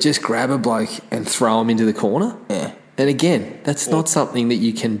 but just grab a bloke and throw him into the corner. Yeah. And again, that's not something that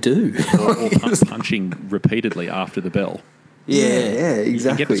you can do. or punching repeatedly after the bell. Yeah, You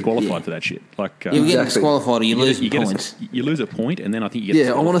exactly. get disqualified for that shit. Like You'll get Exactly. disqualified or you lose you get points. you lose a point, and then I think you get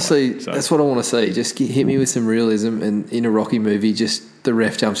Yeah, I want to disqualified. see. So- That's what I want to see. Just hit me with some realism, and in a Rocky movie, just the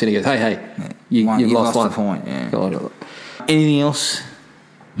ref jumps in and goes, "Hey, you've lost one a point. Yeah. Go on. Anything else?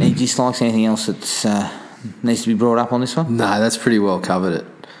 Any dislikes? Anything else that needs to be brought up on this one? No, that's pretty well covered it.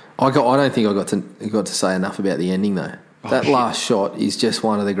 I don't think I got to say enough about the ending though. That shit. last shot is just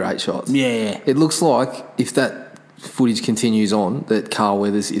one of the great shots. Yeah. It looks like if that footage continues on, that Carl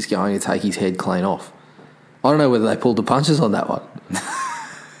Weathers is going to take his head clean off. I don't know whether they pulled the punches on that one.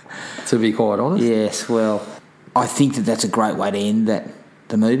 To be quite honest. Yes. Well, I think that's a great way to end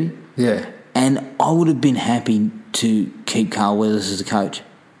the movie. Yeah. And I would have been happy to keep Carl Weathers as a coach.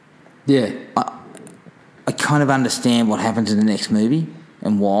 Yeah. I kind of understand what happens in the next movie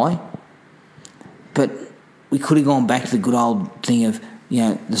and why, but we could have gone back to the good old thing of, you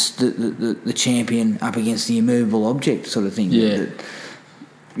know, the champion up against the immovable object sort of thing. Yeah.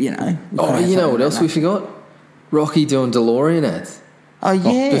 You know. Oh, you know what else we forgot? Rocky doing DeLorean ads. Oh,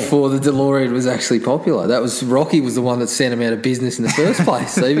 yeah. Before the DeLorean was actually popular. That was Rocky was the one that sent him out of business in the first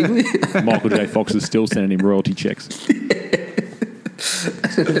place, seemingly. Michael J. Fox is still sending him royalty checks.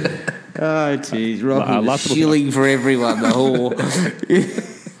 Oh, jeez. Rocky last was little shilling for everyone, the whore.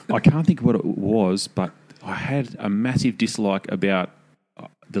 I can't think of what it was, but I had a massive dislike about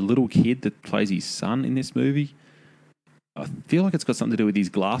the little kid that plays his son in this movie. I feel like it's got something to do with his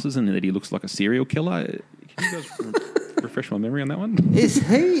glasses and that he looks like a serial killer. Can you guys refresh my memory on that one? Is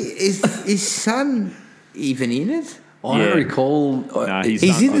his son even in it? I Yeah. don't recall. Nah, He's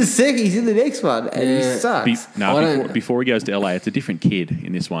in the second. He's in the next one, and he Yeah. sucks. Before he goes to LA, it's a different kid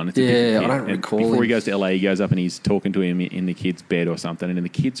in this one. It's a Yeah, different I kid. don't And recall Before him. he goes to LA, he goes up and he's talking to him in the kid's bed or something, and then the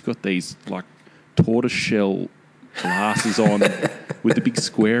kid's got these like tortoiseshell glasses on with the big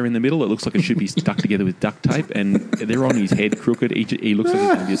square in the middle. It looks like it should be stuck together with duct tape, and they're on his head crooked. He looks like he's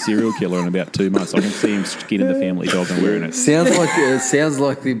going to be a serial killer in about 2 months. I can see him skinning the family dog and wearing it. Sounds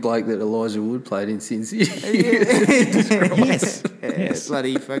like the bloke that Elijah Wood played in Sin City. Yes. Yes.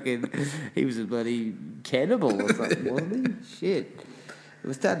 Bloody fucking. He was a bloody cannibal or something, wasn't he? Shit.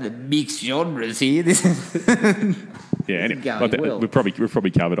 We're starting to mix genres here. Yeah, anyway, going like that, well. we've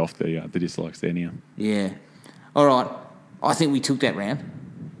probably covered off the dislikes there now. Yeah. All right. I think we took that round.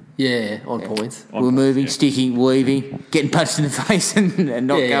 Yeah, on points. We're moving, sticking, weaving, getting punched in the face and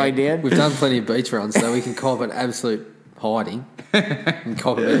not going down. We've done plenty of beach runs, so we can cop an absolute hiding and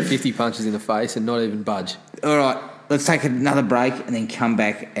cop about 50 punches in the face and not even budge. All right. Let's take another break and then come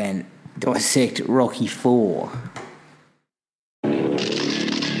back and dissect Rocky IV.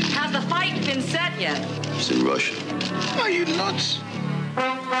 Has the fight been set yet? It's in Russian. Are you nuts?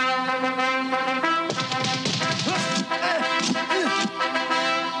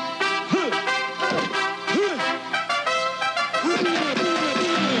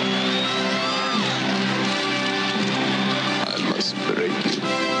 I must break you.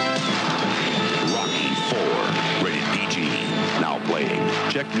 Rocky IV, rated PG. Now playing.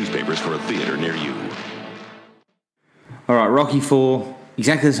 Check newspapers for a theater near you. All right, Rocky IV,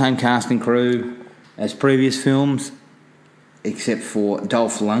 exactly the same cast and crew as previous films, except for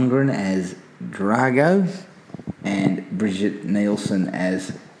Dolph Lundgren as Drago and Bridget Nielsen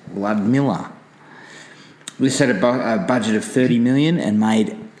as Blood Miller. This had a budget of $30 million and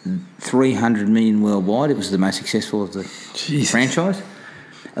made $300 million worldwide. It was the most successful of the franchise.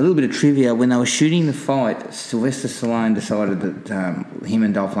 A little bit of trivia: when they were shooting the fight, Sylvester Stallone decided that him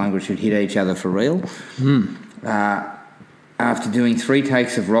and Dolph Lundgren should hit each other for real. After doing 3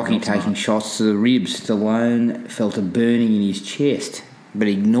 takes of Rocky taking shots to the ribs, Stallone felt a burning in his chest, but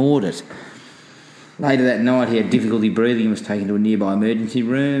ignored it. Later that night, he had difficulty breathing and was taken to a nearby emergency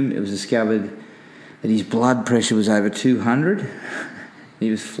room. It was discovered that his blood pressure was over 200. He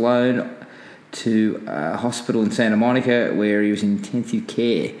was flown to a hospital in Santa Monica where he was in intensive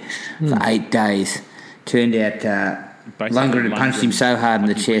care for 8 days. Turned out Basically, Lundgren had punched him so hard in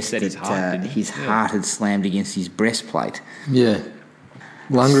the he chest reset that his heart, didn't he? his heart had slammed against his breastplate. Yeah.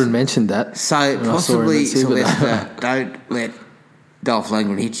 Lundgren mentioned that. So when I saw him possibly, at Silverstone. Sylvester, don't let Dolph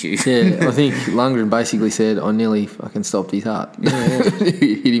Lundgren hit you. Yeah, I think Lundgren basically said, I nearly fucking stopped his heart.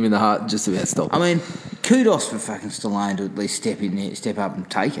 Hit him in the heart and just about stopped I it. mean, kudos for fucking Stallone to at least step in there, step up and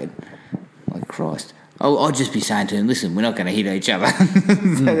take it. Like Christ. I'd just be saying to him, listen, we're not going to hit each other.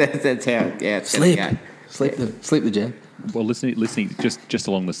 That's how it's going to go. Sleep the jab. Well, listening just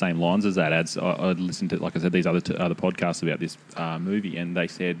along the same lines as that, ads. I listened to, like I said, these other podcasts about this movie, and they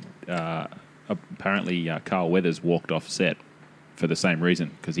said apparently Carl Weathers walked off set for the same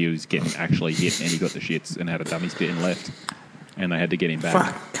reason, because he was getting actually hit and he got the shits and had a dummy spit and left, and they had to get him back.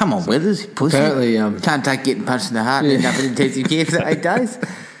 Fuck, come on, Weathers, pussy. Apparently, can't take getting punched in the heart and end up in intensive care for 8 days.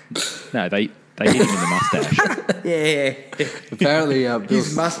 No, they hit him in the mustache. Yeah. Apparently,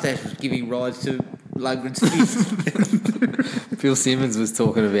 His mustache was giving rise to Lundgren's fist. Phil Simmons was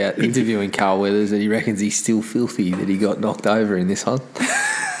talking about interviewing Carl Weathers, and he reckons he's still filthy that he got knocked over in this one.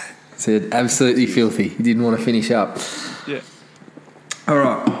 Said absolutely filthy. He didn't want to finish up. Yeah. All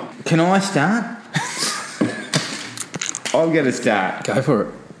right, can I start? I'm going to start. Go for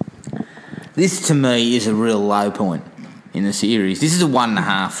it. This, to me, is a real low point in the series. This is a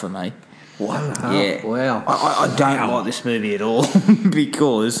 1.5 for me. 1.5? Yeah. Wow. I don't like this movie at all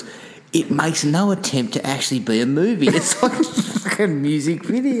because it makes no attempt to actually be a movie. It's like a fucking music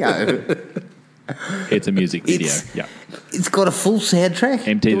video. It's a music video. Yeah. It's got a full soundtrack.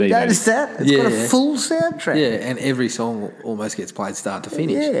 MTV, You baby. notice that? It's got a full soundtrack. Yeah, and every song almost gets played start to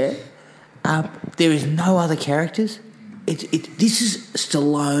finish. Yeah. There is no other characters. This is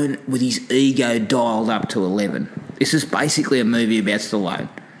Stallone with his ego dialed up to 11. This is basically a movie about Stallone.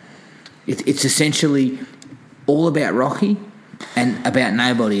 It's essentially all about Rocky and about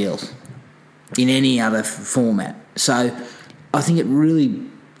nobody else in any other format. So I think it really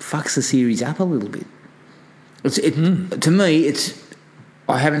fucks the series up a little bit. To me,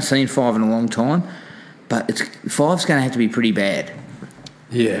 I haven't seen 5 in a long time, but 5's going to have to be pretty bad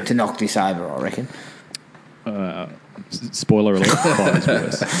to knock this over, I reckon. Spoiler alert, 5 is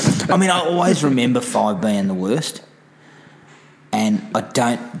worse. I mean, I always remember 5 being the worst, and I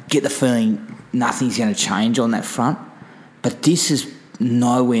don't get the feeling nothing's going to change on that front, but this is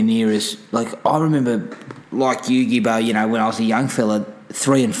nowhere near as... Like, I remember, like you, Gibbo, when I was a young fella,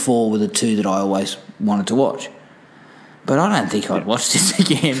 3 and 4 were the 2 that I always wanted to watch. But I don't think I'd watch this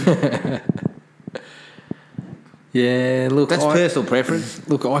again. Yeah, look... That's personal preference.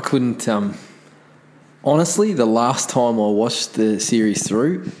 Look, I couldn't... honestly, the last time I watched the series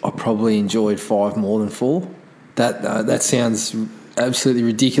through, I probably enjoyed 5 more than 4. That sounds absolutely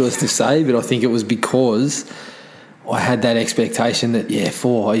ridiculous to say, but I think it was because I had that expectation that,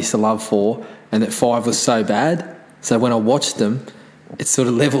 4, I used to love 4, and that 5 was so bad. So when I watched them, it sort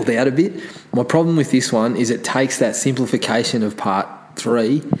of leveled out a bit. My problem with this one is it takes that simplification of part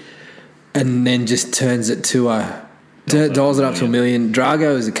 3 and then just turns it to dials it up to 1 million.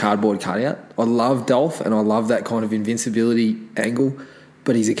 Drago is a cardboard cutout. I love Dolph and I love that kind of invincibility angle,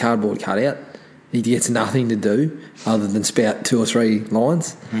 but he's a cardboard cutout. He gets nothing to do other than spout 2 or 3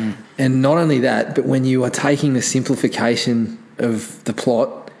 lines. And not only that, but when you are taking the simplification of the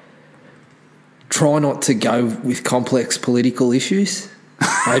plot, try not to go with complex political issues.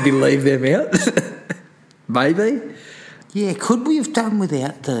 Maybe leave them out. Maybe. Yeah, could we have done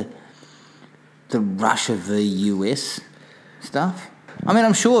without the Russia v US stuff? I mean,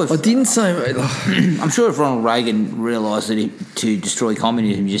 I'm sure if... I didn't say... I'm sure if Ronald Reagan realised that to destroy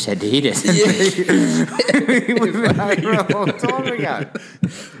communism, you just had to hit it. It would have been over a long time ago.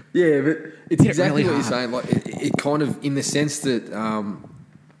 Yeah, but it's exactly really what you're saying. Like it kind of, in the sense that,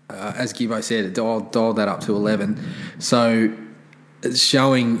 as Gibbo said, it dialed that up to 11. So it's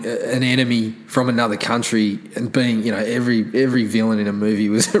showing an enemy from another country and being, every villain in a movie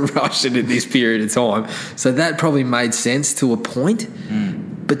was a Russian at this period of time. So that probably made sense to a point.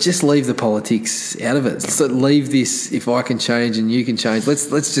 But just leave the politics out of it. So leave this, if I can change and you can change,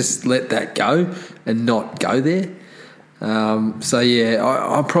 let's just let that go and not go there. I don't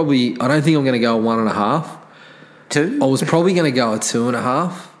think I'm going to go a 1.5. 2? I was probably going to go a 2.5.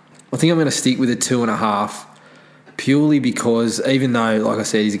 I think I'm going to stick with a 2.5 purely because even though, like I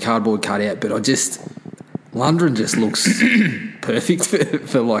said, he's a cardboard cutout, but Lundgren just looks perfect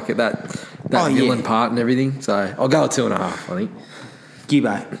for like that villain part and everything. So I'll go a 2.5, I think.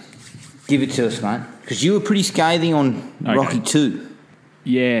 Gibbo, give it to us, mate. Because you were pretty scathing on Rocky 2.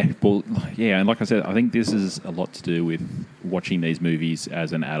 Yeah, well, yeah, and like I said, I think this is a lot to do with watching these movies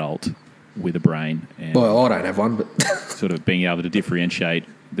as an adult with a brain and Well, I don't have one, but sort of being able to differentiate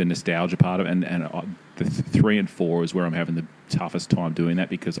the nostalgia part of it, and the 3 and 4 is where I'm having the toughest time doing that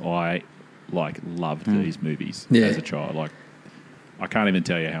because I loved these movies as a child. Like, I can't even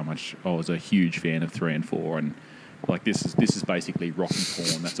tell you how much I was a huge fan of 3 and 4, and like this is basically Rocky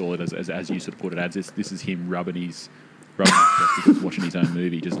porn. That's all it is. As you sort of put it, this is him rubbing his chest because watching his own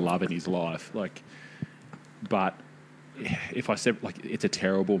movie, just loving his life. Like, but if I said it's a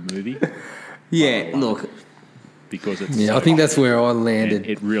terrible movie. Yeah, look. Because it's I think that's where I landed.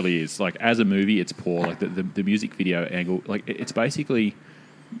 It really is. Like, as a movie, it's poor. Like, the music video angle, like, it's basically,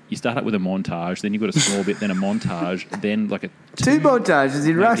 you start up with a montage, then you've got a small bit, then a montage, then like a... Two montages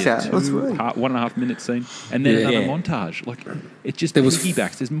in Russia. What's right? 1.5 minute scene, and then another montage. Like, it just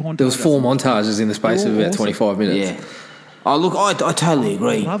piggybacks. There's montages. There was 4 montages in the space of about 25 minutes. Yeah. Oh, look, I totally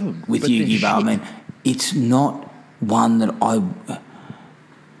agree love 'em, with but you, they're Gibbo. I shit. mean, it's not one that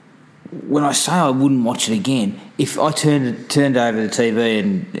when I say I wouldn't watch it again, if I turned over the TV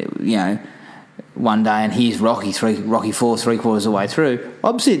and, one day and here's Rocky 4 3/4 of the way through,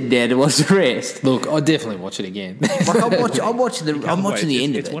 I'm sitting down to watch the rest. Look, I'd definitely watch it again. Like, I'm watching the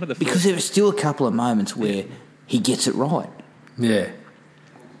end It's of one it of the because first- there are still a couple of moments where he gets it right. Yeah.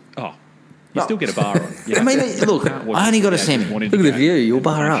 Oh, you still get a bar on. I mean, look, I only got a semi. Look at the view, you'll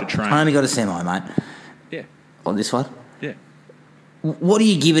bar up. I only got a semi, mate, Yeah, on this one. yeah. What do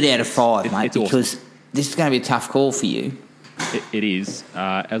you give it out of 5, mate? It's awesome. Because this is going to be a tough call for you. It is.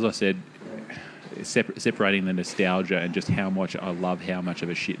 As I said, separating the nostalgia and just how much I love how much of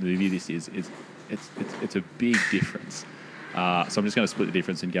a shit movie this is it's a big difference. So I'm just going to split the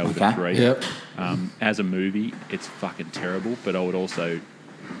difference and go with a 3. Yep. As a movie, it's fucking terrible, but I would also...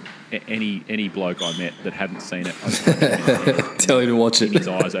 Any bloke I met that hadn't seen it, I'd Tell him to watch keep his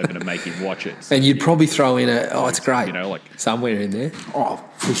it. eyes open and make him watch it. So, And you'd probably throw in it's great. you know, like... Somewhere in there. Oh,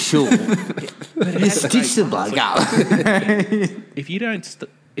 for sure. Just stitch the bloke up. If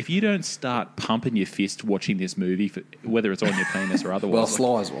you don't start pumping your fist watching this movie, whether it's on your penis or otherwise...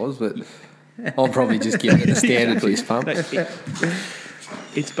 Well, Sly's was, but I'll probably just give it a standard fist pump.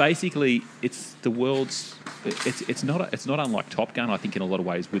 It's basically the world's. It's not unlike Top Gun. I think in a lot of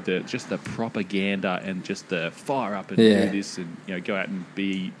ways with just the propaganda and just the fire up and do this and go out and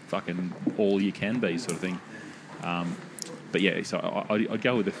be fucking all you can be sort of thing. But yeah, so I'd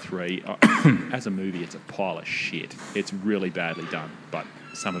go with a 3. As a movie, it's a pile of shit. It's really badly done, but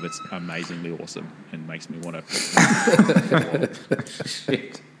some of it's amazingly awesome and makes me want to.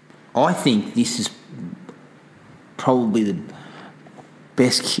 Shit. I think this is probably the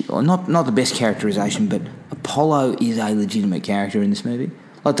best, or not the best characterization, but Apollo is a legitimate character in this movie.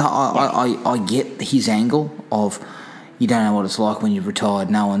 Like, I get his angle of you don't know what it's like when you've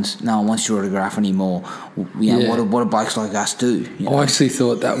retired. No one wants your autograph anymore. What do blokes like us do? I actually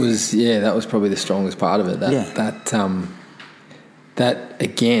thought that was probably the strongest part of it. That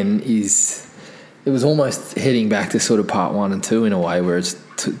again it was almost heading back to sort of part 1 and 2 in a way, where it's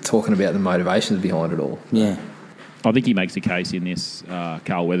talking about the motivations behind it all. Yeah. I think he makes a case in this,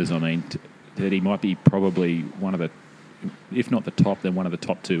 Carl Weathers, that he might be probably one of the, if not the top, then one of the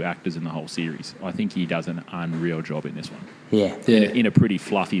top 2 actors in the whole series. I think he does an unreal job in this one. Yeah. In a pretty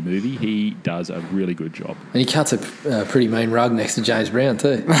fluffy movie, he does a really good job. And he cuts a pretty mean rug next to James Brown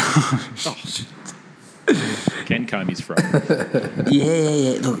too. Ken Comey's fro.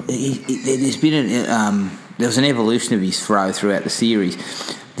 Yeah. Look, there's been there was an evolution of his throw throughout the series.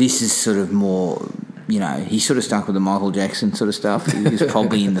 This is sort of more, he sort of stuck with the Michael Jackson sort of stuff. He was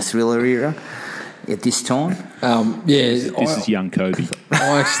probably in the Thriller era at this time. This is young Kobe.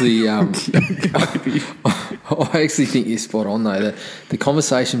 I actually, I actually think you're spot on though. The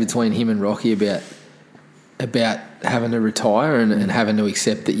conversation between him and Rocky about having to retire and having to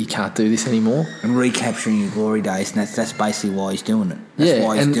accept that you can't do this anymore, And recapturing your glory days, and that's basically why he's doing it. That's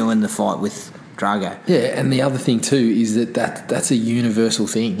why he's doing the fight with Drago. Yeah, and the other thing too is that's a universal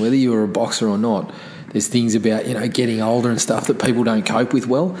thing. Whether you're a boxer or not, there's things about getting older and stuff that people don't cope with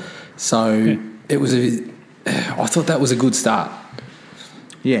well. So I thought that was a good start.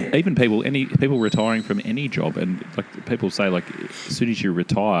 Yeah. Even people retiring from any job, and like people say, like as soon as you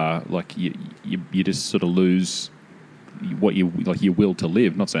retire, like you just sort of lose what your will to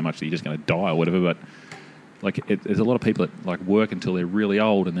live. Not so much that you're just going to die or whatever, but like there's a lot of people that like work until they're really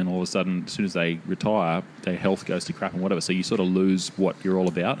old, and then all of a sudden, as soon as they retire, their health goes to crap and whatever. So you sort of lose what you're all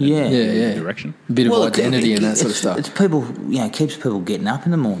about. Yeah. and direction. A bit of identity and that sort of stuff. It's people, keeps people getting up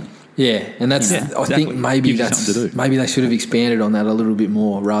in the morning. Yeah, and that's I think maybe Gives you something to do. maybe they should have expanded on that a little bit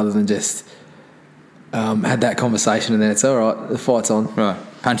more rather than just had that conversation and then it's all right, the fight's on. Right.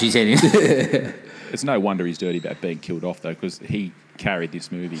 Punch his head in. It's no wonder he's dirty about being killed off, though, because he carried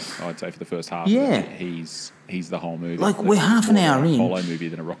this movie, I'd say, for the first half. Yeah. He's the whole movie. Like, we're half an hour in. Apollo movie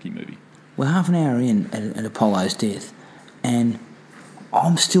than a Rocky movie. We're half an hour in at Apollo's death, and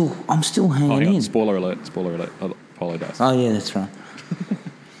I'm still hanging in. Spoiler alert. Apollo dies. Oh yeah, that's right.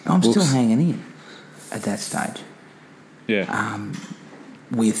 I'm still hanging in at that stage. Yeah.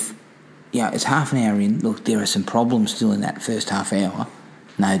 It's half an hour in. Look, there are some problems still in that first half hour,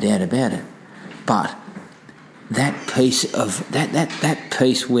 no doubt about it. But that piece of that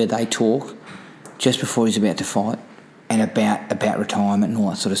piece where they talk just before he's about to fight and about retirement and all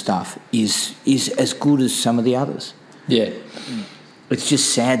that sort of stuff is as good as some of the others. Yeah. It's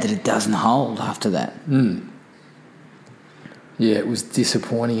just sad that it doesn't hold after that. Yeah, it was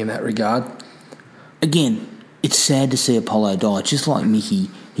disappointing in that regard. Again, it's sad to see Apollo die. Just like Mickey,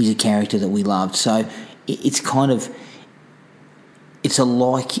 he's a character that we loved. So it's kind of, it's a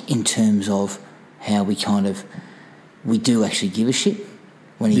like in terms of how we do actually give a shit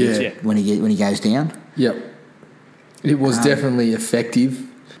when he goes down. Yep. It was definitely effective,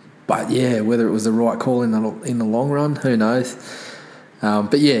 but yeah, whether it was the right call in the long run, who knows?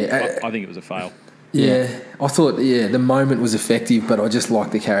 But yeah, I think it was a fail. Yeah, I thought the moment was effective, but I just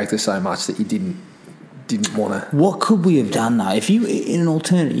liked the character so much that you didn't want to. What could we have done though if you in an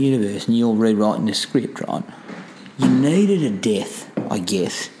alternate universe and you're rewriting the script, right? You needed a death, I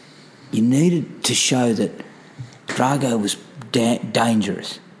guess. You needed to show that Drago was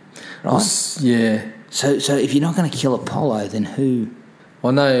dangerous, right? Yeah. So if you're not going to kill Apollo, then who?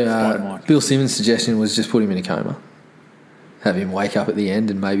 I know Bill Simmons' suggestion was just put him in a coma. Have him wake up at the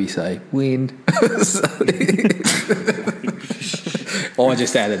end and maybe say, wind. I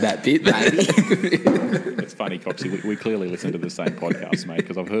just added that bit, maybe. It's funny, Copsy. We clearly listen to the same podcast, mate,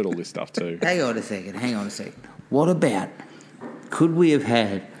 because I've heard all this stuff too. Hang on a second. What about, could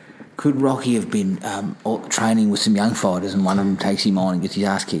Rocky have been training with some young fighters and one of them takes him on and gets his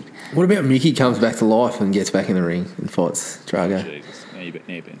ass kicked? What about Mickey comes back to life and gets back in the ring and fights Drago? Jesus. Now you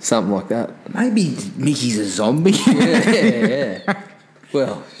been. Something like that. Maybe Mickey's a zombie. Yeah.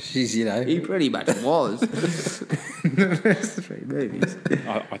 Well, she's, He pretty much was. The first 3 movies.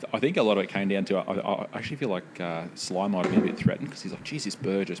 I think a lot of it came down to, I actually feel like Sly might have been a bit threatened because he's like, geez, this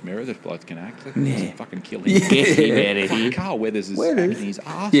Burgess Meredith bloke can act. Let's fucking kill him. Get him out of here. Carl Weathers is acting his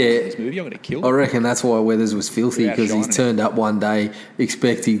ass Yeah. in this movie. I'm going to kill him. I reckon that's why Weathers was filthy, Without because he's shining. turned up one day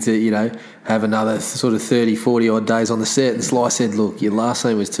expecting to, have another sort of 30, 40 odd days on the set, and Sly said, look, your last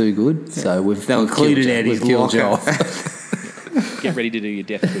scene was too good, so we've included out his killed you locker. off. Get ready to do your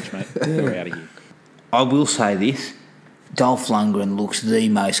death switch, mate. We're out of here. I will say this. Dolph Lundgren looks the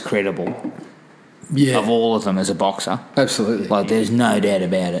most credible of all of them as a boxer. Absolutely. Like, there's no doubt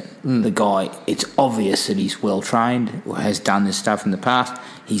about it. The guy, it's obvious that he's well trained or has done this stuff in the past.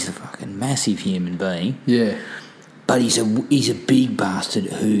 He's a fucking massive human being. Yeah. But he's a big bastard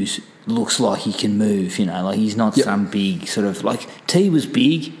who's looks like he can move, like he's not some big sort of, like, T was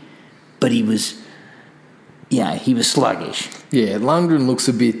big, but he was sluggish. Yeah, Lundgren looks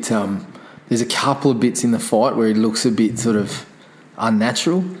a bit... there's a couple of bits in the fight where he looks a bit sort of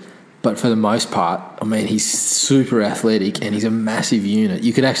unnatural, but for the most part, I mean, he's super athletic and he's a massive unit.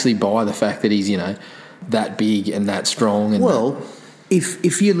 You could actually buy the fact that he's, that big and that strong. And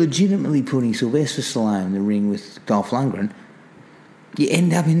if you're legitimately putting Sylvester Stallone in the ring with Dolph Lundgren, you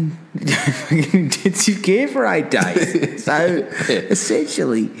end up in intensive care for 8 days. So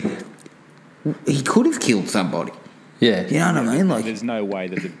essentially, he could have killed somebody. Yeah. You know what I mean? Like, there's no way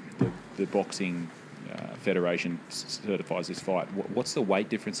that the boxing federation certifies this fight. What's the weight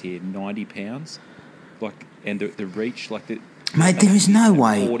difference here? 90 pounds? Like, and the reach, like the... Mate, there is no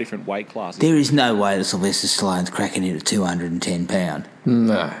way. 4 different weight classes. There is no way that Sylvester Stallone's cracking it at 210 pound.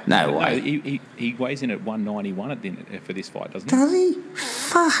 No way. He weighs in at 191 for this fight, doesn't he? Does he?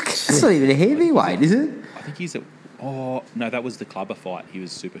 Fuck. That's not even a heavyweight, is it? I think he's at... Oh, no, that was the clubber fight he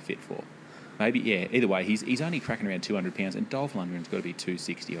was super fit for. Maybe, yeah. Either way, he's only cracking around 200 pounds, and Dolph Lundgren's got to be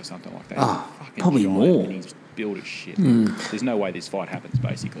 260 or something like that. Oh, He's fucking probably giant, more. And he's built as shit. There's no way this fight happens,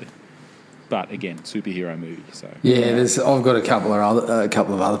 basically. But again, superhero movie. So Yeah, I've got a couple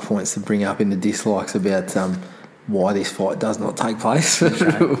of other points to bring up in the dislikes about why this fight does not take place.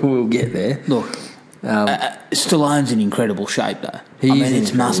 We'll get there. Look, Stallone's in incredible shape, though.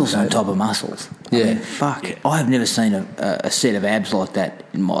 It's muscles on top of muscles. Fuck. Yeah. I have never seen a set of abs like that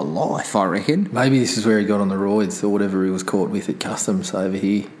in my life, I reckon. Maybe this is where he got on the roids or whatever he was caught with at customs over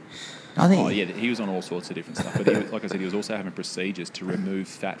here. I think. Oh yeah, he was on all sorts of different stuff. But he was, like I said, he was also having procedures to remove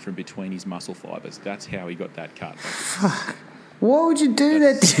fat from between his muscle fibres. That's how he got that cut. Fuck. Why would you do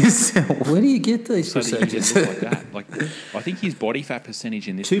that to yourself? Where do you get these So that you procedures? just look like that. Like, I think his body fat percentage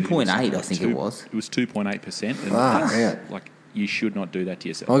in this movie 2.8, was I think it was. It was 2.8%. And Far that's, out. like, you should not do that to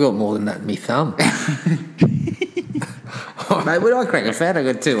yourself. I got more than that in my thumb. Mate, when I crack a fat, I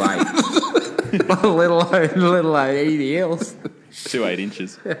got 2.8. let alone anything else. 2 8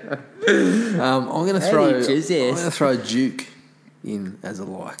 inches. I'm going to throw. inches, yes. I'm going to throw Duke in as a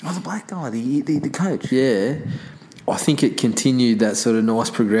like. Oh, the black guy, the coach. Yeah, I think it continued that sort of nice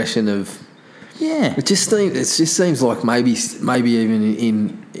progression of. Yeah. It just seems like maybe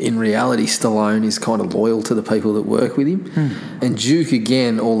even in reality, Stallone is kind of loyal to the people that work with him, and Duke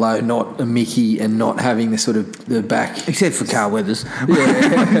again, although not a Mickey and not having the sort of the back, Except for Carl Weathers.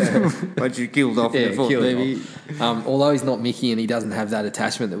 yeah, But you killed off in the fourth killed movie. him off. Although he's not Mickey and he doesn't have that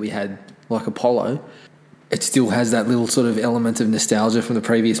attachment that we had like Apollo, it still has that little sort of element of nostalgia from the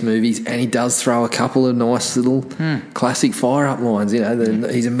previous movies, and he does throw a couple of nice little classic fire-up lines. You know,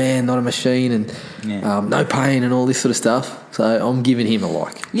 he's a man, not a machine, and no pain and all this sort of stuff. So I'm giving him a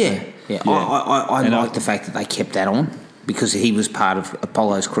like. Yeah. I And like the fact that they kept that on because he was part of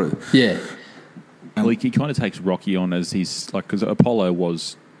Apollo's crew. Yeah, Well, he kind of takes Rocky on as his, like, because Apollo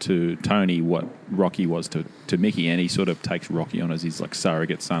was to Tony what Rocky was to Mickey, and he sort of takes Rocky on as his, like,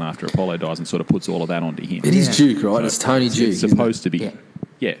 surrogate son after Apollo dies and sort of puts all of that onto him. it is Duke, right? It's Tony Duke. It's supposed to be. Yeah.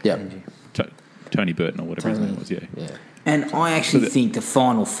 Yeah. Yeah. Tony Burton or whatever his name was, yeah. And I actually think the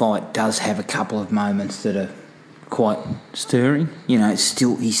final fight does have a couple of moments that are quite stirring. You know,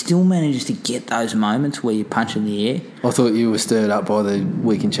 he still manages to get those moments where you punch in the air. I thought you were stirred up by the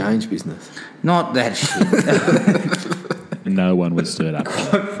we can change business. Not that shit, No one was stirred up.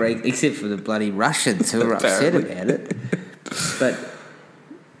 Frank, except for the bloody Russians who are upset about it. But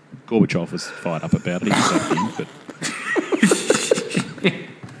Gorbachev was fired up about it. He was okay, but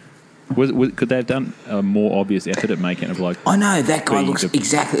could they have done a more obvious effort at making it like? I know that guy being looks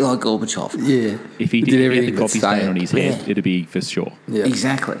exactly like Gorbachev. Yeah, If he did did get everything the but coffee say stain it. on his head, Yeah. it'd be for sure. Yeah.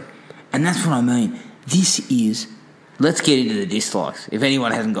 Exactly. And that's what I mean. This is... Let's get into the dislikes. If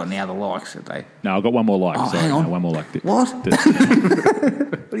anyone hasn't got any other likes, that they... No, I've got one more like. Oh, Sorry, hang on. No, one more like. What?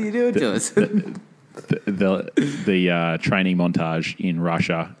 What are you doing to us? The training montage in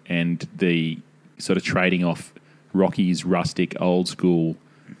Russia and the sort of trading off Rocky's rustic, old school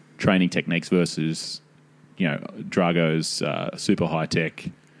training techniques versus, you know, Drago's super high tech,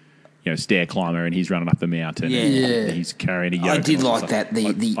 you know, stair climber, and he's running up the mountain. Yeah. and Yeah. he's carrying a yoke. I did and all like this that.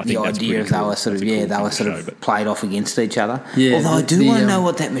 stuff. The I think that's idea pretty of they cool. were sort of That's a cool they thing were to sort show, of but played off against each other. Yeah, Although I do the, want to know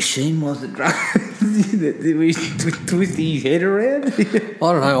what that machine was that that we twisting his head around. I don't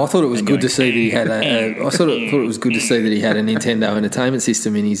know. I thought it was And good to going, see that he had I thought it was good to see that he had a Nintendo Entertainment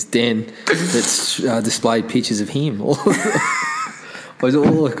System in his den that displayed pictures of him. All I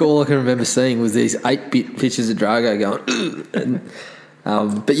can remember seeing was these 8-bit pictures of Drago going.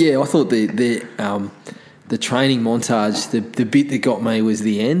 And, but yeah, I thought the training montage, the bit that got me was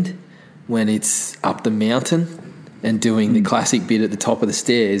the end when it's up the mountain and doing the classic bit at the top of the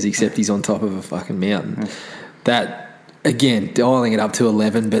stairs, except he's on top of a fucking mountain. That, again, dialing it up to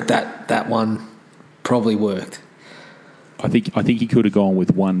 11, but that one probably worked. I think he could have gone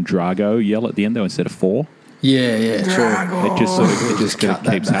with one Drago yell at the end though instead of 4. Yeah, true. It just sort of Just cut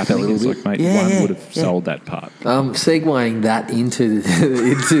that keeps back a happening. little It's bit. like, mate, Yeah, one yeah, would have sold that part. Segueing that into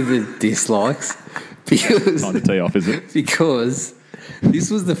the dislikes because Time to tee off, is it? because this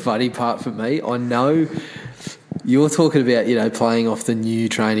was the funny part for me. I know you're talking about, you know, playing off the new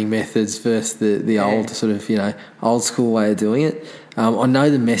training methods versus the old sort of, you know, old school way of doing it. I know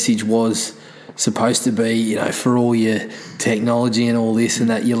the message was supposed to be, you know, for all your technology and all this and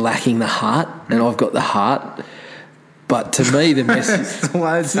that, you're lacking the heart, and I've got the heart. But to me, the message...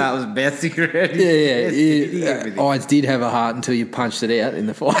 Stallone's heart was bouncing around. Yeah. I did have a heart until you punched it out in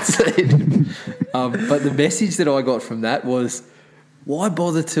the fight scene. But the message that I got from that was, why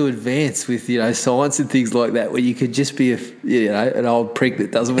bother to advance with, you know, science and things like that, where you could just be an old prick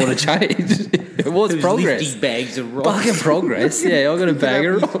that doesn't want to change? It was progress. Lifting bags of rocks. Fucking progress. Yeah, I got a bag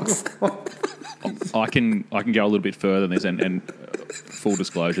of rocks. I can go a little bit further than this, and full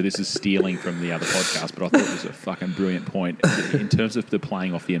disclosure, this is stealing from the other podcast, but I thought it was a fucking brilliant point in terms of the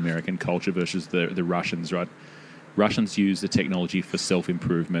playing off the American culture versus the Russians, right? Russians use the technology for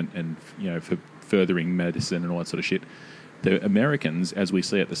self-improvement and, you know, for furthering medicine and all that sort of shit. The Americans, as we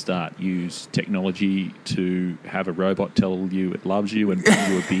see at the start, use technology to have a robot tell you it loves you and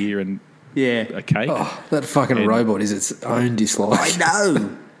bring you a beer and a cake. Oh, that fucking And- robot is its own dislike. I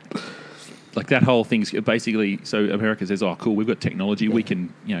know. Like that whole thing's basically, so America says, oh, cool, we've got technology, we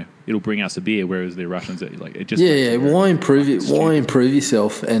can, you know, it'll bring us a beer, whereas the Russians, like, it just... Yeah. Why improve it? Why improve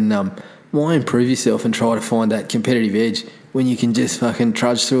yourself and try to find that competitive edge when you can just fucking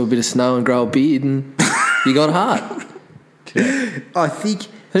trudge through a bit of snow and grow a beard and you got heart. I think.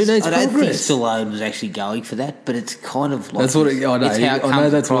 Who needs I don't think progress? Stallone was actually going for that, but it's kind of like That's what I know. it's how it I know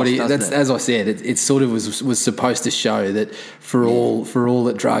comes that's what across, he. doesn't That's it? as I said. It sort of was supposed to show that for all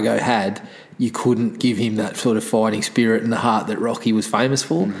that Drago had, you couldn't give him that sort of fighting spirit and the heart that Rocky was famous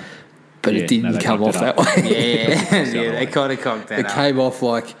for. But Yeah, it didn't no, they come cocked off it that up. way. Yeah, yeah, they kind of cocked that It up. came off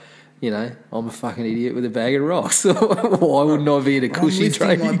like, I'm a fucking idiot with a bag of rocks. Why wouldn't I be in a I'm cushy lifting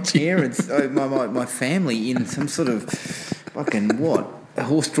my training gym? parents, my family in some sort of fucking a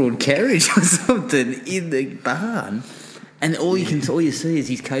horse-drawn carriage or something in the barn, and all you see is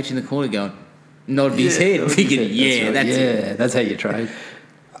he's coaching the corner going, nodding his head, thinking, that's it. That's how you train.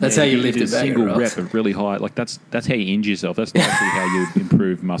 That's how you lift a a bag single of rocks. rep of really high. Like that's how you injure yourself. That's not actually how you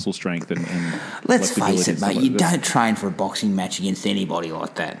improve muscle strength and Let's flexibility face and it, stuff mate. like You that. don't train for a boxing match against anybody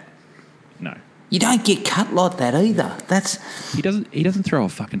like that. No, You don't get cut like that either. That's he doesn't throw a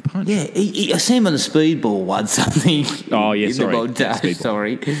fucking punch. I see him on the speedball once. Something. Oh, yeah, in sorry. The montage, Yeah, speedball.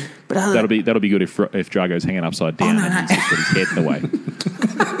 sorry. But other That'll be good if Drago's hanging upside down no, and no. he's just got his head in the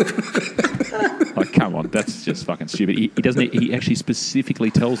way. Like, come on, that's just fucking stupid. He doesn't. He actually specifically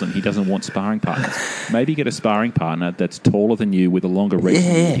tells them he doesn't want sparring partners. Maybe get a sparring partner that's taller than you with a longer reach,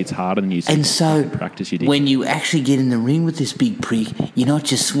 and hits harder than you. And you so, can practice your dick. when you actually get in the ring with this big prick, you're not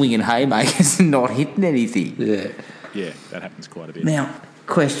just swinging haymakers and not hitting anything. Yeah, that happens quite a bit. Now,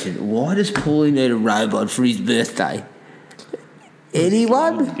 question: why does Paulie need a robot for his birthday?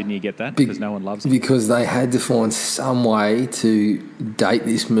 Anyone? Didn't you get that? Because no one loves him. Because they had to find some way to date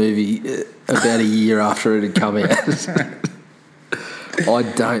this movie about a year after it had come out. I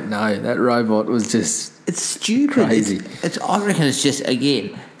don't know. That robot was just... It's stupid. Crazy. I reckon it's just,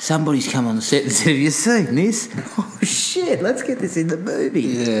 again, somebody's come on the set and said, have you seen this? Oh, shit, let's get this in the movie.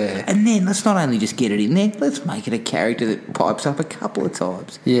 Yeah. And then let's not only just get it in there, let's make it a character that pipes up a couple of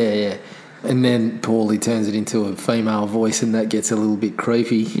times. Yeah. And then Paulie turns it into a female voice and that gets a little bit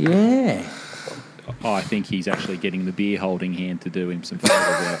creepy. Yeah. Oh, I think he's actually getting the beer holding hand to do him some favour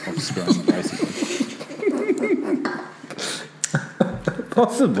off screen, basically.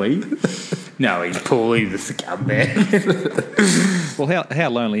 Possibly. No, he's Paulie the scumbag. Well, how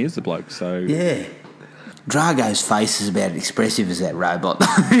lonely is the bloke? So Yeah. Drago's face is about as expressive as that robot.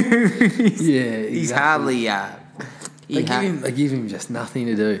 Yeah, He's exactly. hardly... They give him just nothing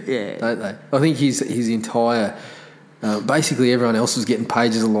to do, Yeah. don't they? I think his entire... basically everyone else was getting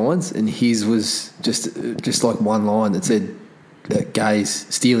pages of lines and his was just like one line that said gaze,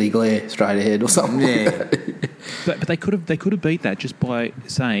 steely glare straight ahead or something. Yeah. But they could have beat that just by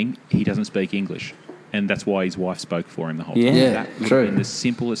saying he doesn't speak English, and that's why his wife spoke for him the whole time. Yeah, That would true. have been the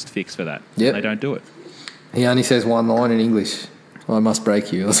simplest fix for that. Yep. They don't do it. He only says one line in English. I must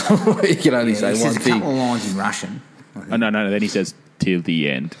break you or something. He can only say he one says a thing. couple of lines in Russian. Oh, no. Then he says till the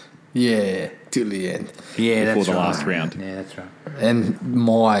end. Yeah, till the end. Yeah, Before that's the right. last round. Yeah, that's right. And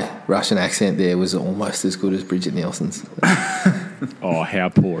my Russian accent there was almost as good as Bridget Nielsen's. Oh, how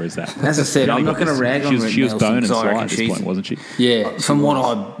poor is that? As I said, She I'm only not got going to this- rag on She was bone and Nielsen, 'cause I sly reckon at this she's- point, wasn't she? Yeah, From what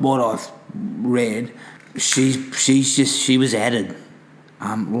I've read, she was added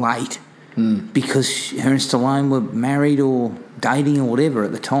late because her and Stallone were married or dating or whatever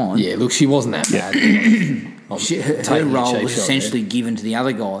at the time. yeah. Look, she wasn't that bad. Her Taking a role cheap was shot essentially given to the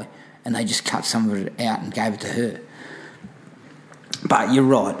other guy, and they just cut some of it out and gave it to her. But you're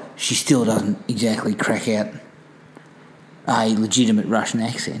right, she still doesn't exactly crack out a legitimate Russian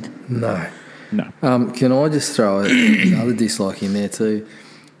accent. No. No. Can I just throw another dislike in there too?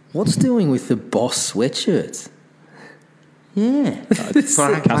 What's doing with the Boss sweatshirts? Yeah.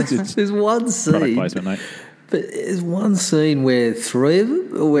 Product placement. There's one Product scene, placement, mate. but there's one scene where three of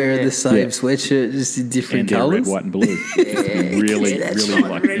them are wearing the same Yeah. sweatshirt, just in different And they're colours. red, white, and blue. really, that's really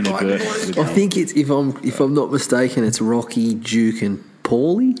right, like red, white, and inadvertent. I think it's if I'm not mistaken, it's Rocky, Duke, and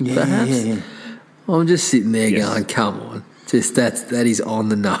Paulie. Perhaps. Yeah. I'm just sitting there Yes. going, "Come on, just that is on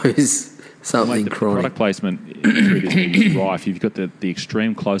the nose." Something Mate, the chronic. product placement through this movie is rife. You've got the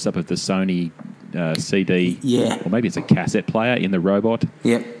extreme close up of the Sony CD, Yeah. or maybe it's a cassette player in the robot.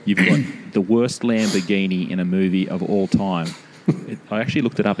 Yep. You've got the worst Lamborghini in a movie of all time. I actually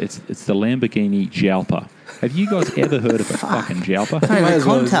looked it up. It's the Lamborghini Jalpa. Have you guys ever heard of a fucking Jalpa? Hey, May the as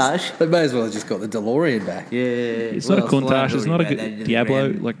well have Countach. just- They may as well have just got the DeLorean back. Yeah. It's not a Countach. It's not a good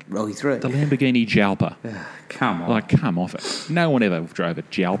Diablo. Like Rocky 3. the Lamborghini Jalpa. Come on. Like, come off it. No one ever drove a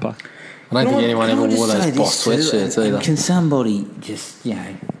Jalpa. I don't think anyone ever wore those Boss sweatshirts either. Can somebody just,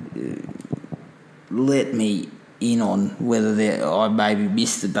 let me in on whether I maybe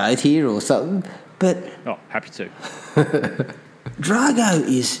missed the boat here or something? But Oh, happy to. Drago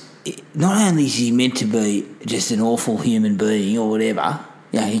is not only is he meant to be just an awful human being or whatever,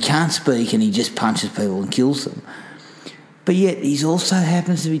 he can't speak and he just punches people and kills them, but yet he's also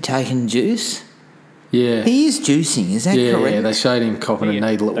happens to be taking juice. Yeah. He is juicing, is that correct? Yeah, they showed him copping a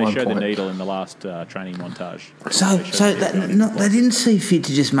needle at one point. They showed the needle in the last training montage. So they didn't see fit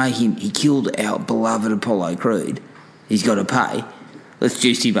to just make him. He killed our beloved Apollo Creed. He's got to pay. Let's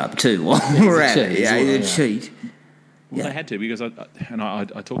juice him up too while we're at it. Yeah, he's a cheat. Well, they had to because I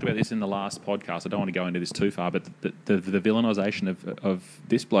talked about this in the last podcast. I don't want to go into this too far, but the villainisation of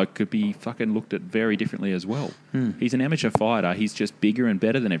this bloke could be fucking looked at very differently as well. He's an amateur fighter. He's just bigger and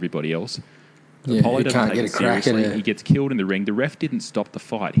better than everybody else. Apollo doesn't take it seriously. He gets killed in the ring. The ref didn't stop the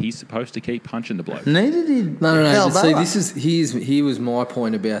fight. He's supposed to keep punching the bloke. Neither did No. See, here was my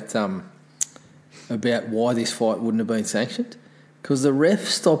point about why this fight wouldn't have been sanctioned. Because the ref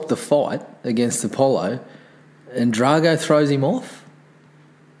stopped the fight against Apollo, and Drago throws him off.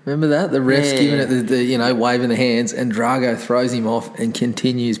 Remember that? The ref's giving it the waving the hands, and Drago throws him off and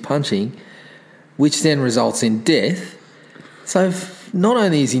continues punching, which then results in death. So not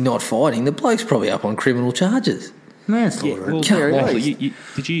only is he not fighting, the bloke's probably up on criminal charges. Manslaughter.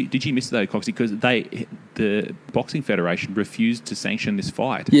 Did you miss that, Coxie? Because the Boxing Federation refused to sanction this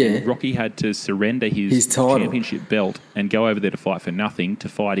fight. Yeah. Rocky had to surrender his title, championship belt, and go over there to fight for nothing to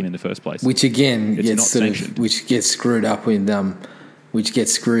fight him in the first place. Which again which gets screwed up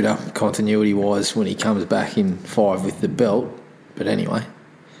continuity wise when he comes back in 5 with the belt. But anyway.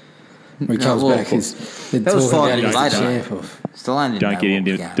 When he comes back, that was 5 years later. Don't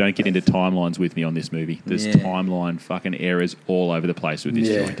get into timelines with me on this movie. There's timeline fucking errors all over the place with this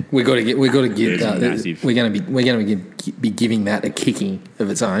joint. We're going to massive. We're going to be giving that a kicking of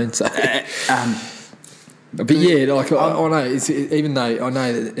its own. So, but I know even though I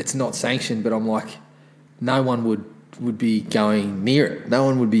know that it's not sanctioned, but I'm like, no one would be going near it. No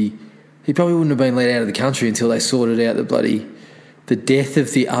one would be. He probably wouldn't have been let out of the country until they sorted out the death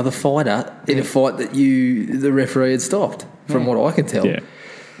of the other fighter in a fight that the referee had stopped, from what I can tell. Yeah.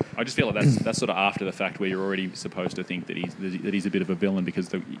 I just feel like that's sort of after the fact, where you're already supposed to think that he's a bit of a villain, because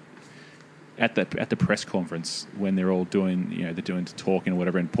at the press conference when they're all doing talking or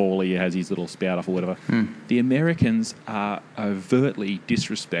whatever, and Paulie has his little spout off or whatever, the Americans are overtly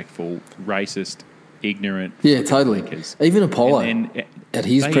disrespectful, racist, ignorant. Yeah, totally. Even Apollo at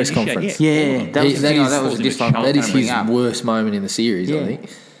his press conference. That is his worst moment in the series, I think.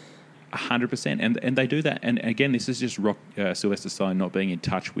 100%, and they do that, and again, this is just Sylvester Stallone not being in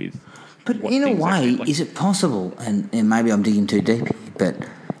touch with. But in a way, is it possible? And maybe I'm digging too deep here, but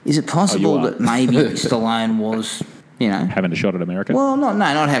is it possible that maybe Stallone was, having a shot at America? Well,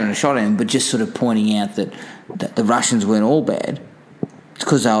 not having a shot at him, but just sort of pointing out that the Russians weren't all bad. It's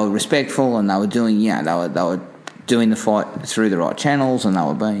because they were respectful and they were doing, they were doing the fight through the right channels, and they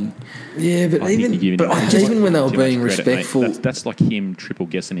were being. Yeah, but even when they were being respectful, that's like him triple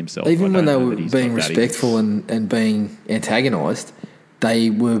guessing himself. Even when they were being respectful and being antagonised, they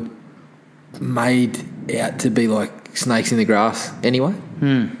were made out to be like snakes in the grass anyway.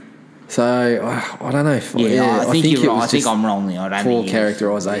 So I don't know. I think you're right. I think I'm wrong there. I don't poor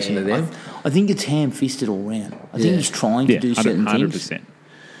characterisation of them. I think it's ham-fisted all round. I think he's trying to do certain 100%. things,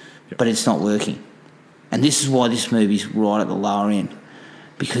 but it's not working. And this is why this movie's right at the lower end,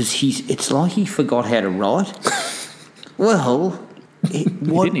 because it's like he forgot how to write. Well,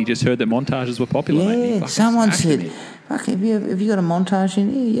 didn't he just heard that montages were popular? Yeah, mate. someone said, "Fuck, have you got a montage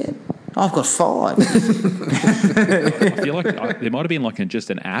in here yet?" I've got 5. I feel like there might have been just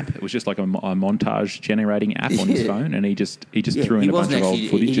an app. It was just like a montage generating app on his phone, and he just threw in a bunch of old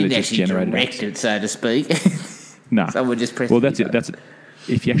footage and it just generated it, so to speak. No, so we're just pressing. Well, that's it. That's it.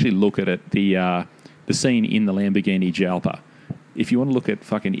 If you actually look at it, the scene in the Lamborghini Jalpa. If you want to look at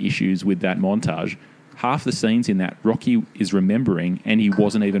fucking issues with that montage, half the scenes in that Rocky is remembering, and he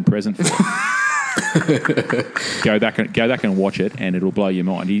wasn't even present for it. Go back and watch it, and it'll blow your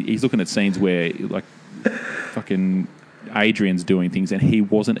mind. He's looking at scenes where like fucking Adrian's doing things, and he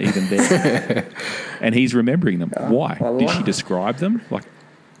wasn't even there, and he's remembering them. Why? Did she describe them? Like,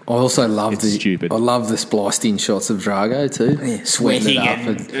 I also love stupid. I love the spliced in shots of Drago too, sweating up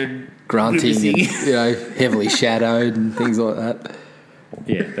and grunting, and heavily shadowed and things like that.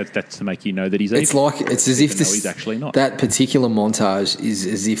 Yeah, that's to make you know that he's evil. It's as if he's actually not. That particular montage is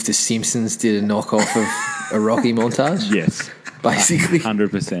as if The Simpsons did a knockoff of a Rocky montage. Yes, basically,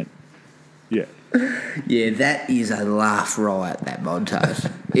 100%. Yeah. Yeah, that is a laugh riot, that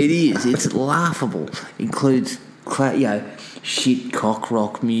montage. It is. It's laughable. Includes, shit cock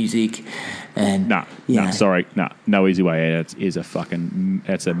rock music, And sorry, no easy way out. It's a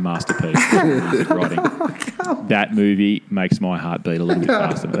masterpiece of writing. That movie makes my heart beat a little bit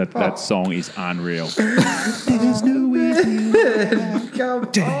faster. That song is unreal. There's no easy way. Come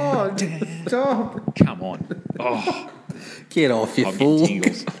on. Oh, Get off, you I'm fool. getting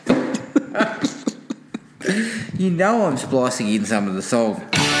tingles. You know I'm splicing in some of the song.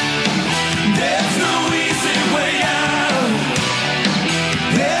 There's no easy way out.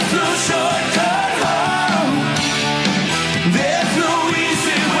 There's no shortcut home. There's no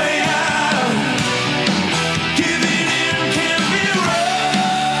easy way out. Giving in can be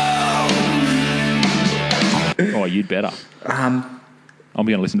wrong. Oh, you'd better. I'm going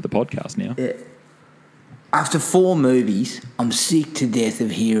to listen to the podcast now. After 4 movies, I'm sick to death of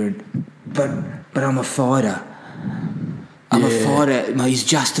hearing, but I'm a fighter. I'm a fighter. His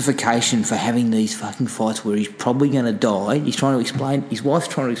justification for having these fucking fights where he's probably going to die, his wife's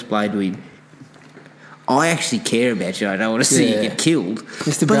trying to explain to him, I actually care about you. I don't want to see you get killed.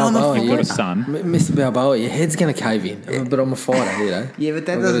 Mr. But I'm a Balboa, You've got a fighter. son. Mr. Balboa, your head's going to cave in, but I'm a fighter, you know. Yeah, but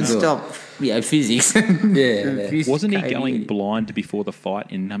that I've gotta doesn't do it. stop, physics. Yeah. Physics Wasn't he caving going in. blind before the fight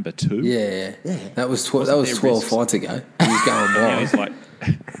in number 2? Yeah. That was Wasn't 12 there 12 risks? fights ago. He was going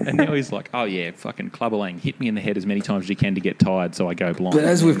And now he's blind. like, oh yeah, fucking Clubber Lang, hit me in the head as many times as you can to get tired, so I go blind. But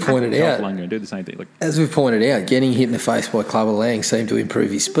as we've pointed Dolph out, Lundgren do the same thing. Like, As we've pointed out, getting hit in the face by Clubber Lang seemed to improve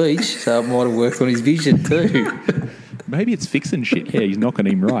his speech, so it might have worked on his vision too. maybe it's fixing shit. Yeah, he's knocking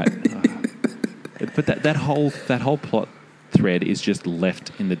him right. But that whole plot thread is just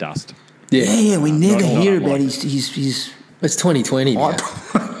left in the dust. Yeah, we never not hear like- about his It's 2020 now.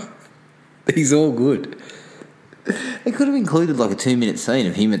 He's all good. They could have included like a 2-minute scene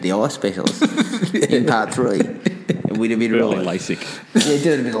of him at the eye specialist in part 3. And we'd have been Early really... LASIK. Yeah,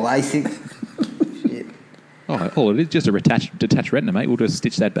 doing a bit of LASIK. Shit. Oh, it is just a detached retina, mate. We'll just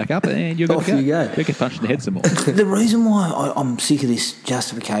stitch that back up and you're good Off to go. you go. You get punched in the head some more. The reason why I'm sick of this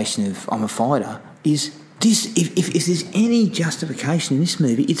justification of I'm a fighter is this: if there's any justification in this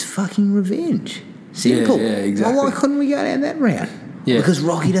movie, it's fucking revenge. Simple. Yeah, exactly. Well, why couldn't we go down that route? Yeah. Because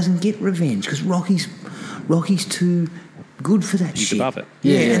Rocky doesn't get revenge. Because Rocky's too good for that He's shit. above it.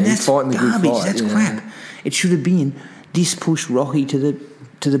 Yeah, Yeah, and he's that's fighting the good garbage. fight, That's yeah. crap. It should have been this pushed Rocky to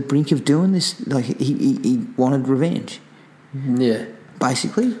the brink of doing this. Like he wanted revenge, Yeah.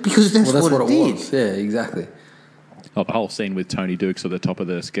 basically, because that's, Well, that's what what it it did. was. Yeah, exactly. Oh, the whole scene with Tony Dukes at the top of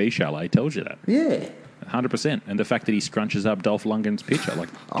the ski chalet tells you that. Yeah. 100%. And the fact that he scrunches up Dolph Lundgren's picture, like,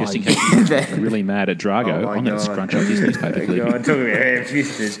 just in yeah. case he's really mad at Drago, Oh, my I'm going to God. scrunch up his newspaper clipping. talking about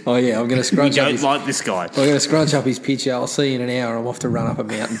ham-fisted. Oh, yeah, I'm going to scrunch up his... like this guy. I'm going to scrunch up his picture. I'll see you in an hour. I'm off to run up a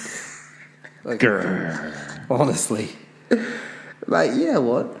mountain. Like, honestly. Mate, you know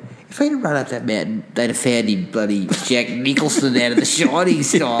what? If he'd have run up that mountain, they'd have found him bloody Jack Nicholson out of The Shining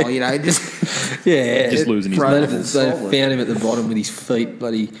style, just... Yeah. Just losing his They'd mind. have found him at the bottom with his feet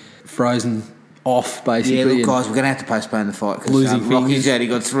bloody frozen off, basically. Yeah, look, and- guys, we're going to have to postpone the fight Losing because Rocky's fingers. only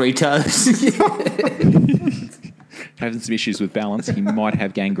got 3 toes. Having some issues with balance, he might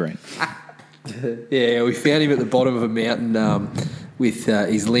have gangrene. Yeah, we found him at the bottom of a mountain with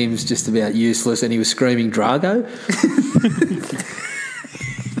his limbs just about useless, and he was screaming Drago.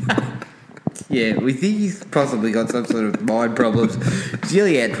 Yeah, we think he's possibly got some sort of mind problems.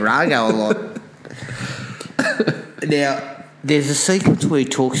 Jilly had Drago a lot. Now, there's a sequence where he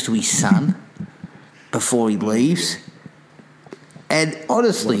talks to his son before he leaves. And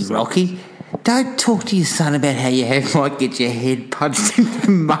honestly, Rocky, don't talk to your son about how you might get your head punched into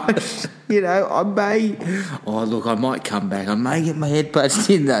mush. You know, I might come back. I may get my head punched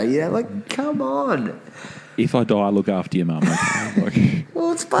in, though. You know, like, come on. If I die, I look after your mum. Okay? Like,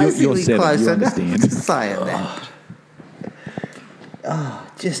 Well, it's You're basically 7, close you enough understand. to saying that.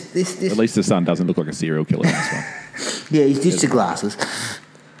 Oh, just this. at least the son doesn't look like a serial killer in this one. Yeah, he's ditched the glasses.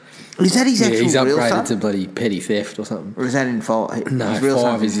 Is that his Yeah, actual he's real upgraded son? to bloody petty theft or something. Or is that in 5? No, his real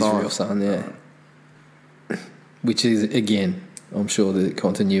 5 son's is in his 5. real son, yeah. Which is, again, I'm sure the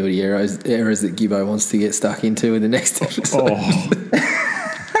continuity errors that Gibbo wants to get stuck into in the next episode.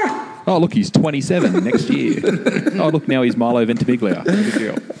 Oh, look, he's 27 next year. Oh, look, now he's Milo Ventimiglia. No big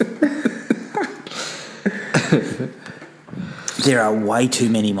deal. There are way too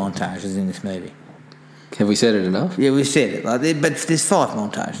many montages in this movie. Have we said it enough? Yeah, we've said it. Like, but there's 5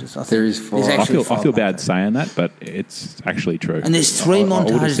 montages. I think. There is 5. There's I actually feel 5 bad montages. saying that, but it's actually true. And there's 3 I would've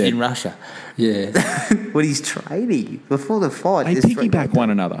montages said- in Russia. Yeah. When he's training before the fight. They there's 3 piggyback montages. one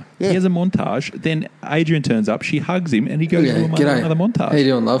another. Yeah. He has a montage. Then Adrian turns up. She hugs him, and he goes Yeah, to g'day. another montage. How you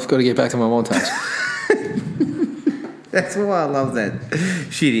doing, love? Got to get back to my montage. That's why I love that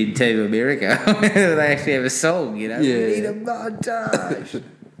shit in Team America. They actually have a song, you know. Yeah. We need a montage.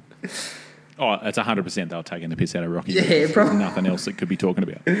 Oh, it's 100% they were taking the piss out of Rocky. Yeah, There's probably. nothing else that could be talking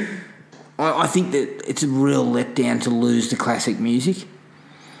about. I think that it's a real letdown to lose the classic music.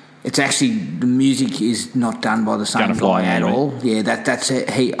 It's actually, the music is not done by the same Gunner Fly, guy at anyway. all. Yeah, that's it.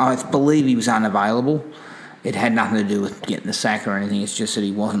 I believe he was unavailable. It had nothing to do with getting the sack or anything. It's just that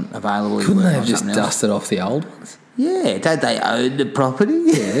he wasn't available. He Couldn't worked they have on just something else. dusted off the old ones? Yeah, don't they own the property?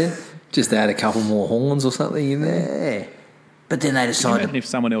 Yeah. Just add a couple more horns or something in there. Yeah. But then they Can you decided imagine if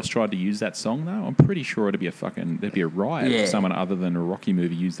someone else tried to use that song, though? I'm pretty sure there'd be a riot Yeah. if someone other than a Rocky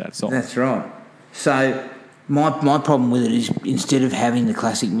movie used that song. That's right. So my problem with it is, instead of having the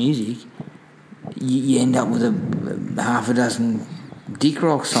classic music, you end up with a half a dozen dick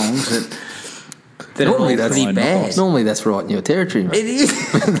rock songs that are all pretty bad. Normally that's right in your territory, mate. It is.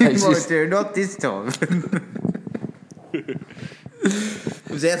 They just- Not this time. It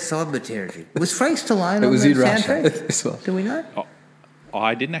was outside my territory. Was Frank Stallone It on was the in Russia. soundtrack? This one. Do we know?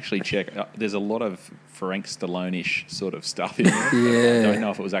 I didn't actually check. There's a lot of Frank Stallone-ish sort of stuff in there. Yeah. I don't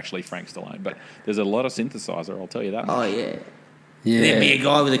know if it was actually Frank Stallone, but there's a lot of synthesizer, I'll tell you that. Oh, yeah. Yeah. There'd be a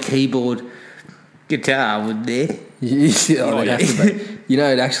guy with a keyboard guitar, wouldn't there? Yeah, yeah. You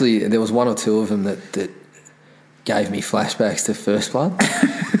know, it actually, there was one or two of them that gave me flashbacks to First Blood.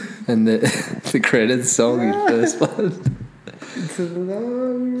 And the credits song in First Blood.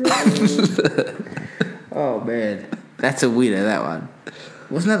 Oh, man. That's a winner, that one.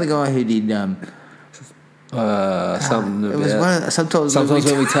 Wasn't that the guy who did... Something it was about... one of, sometimes Sometimes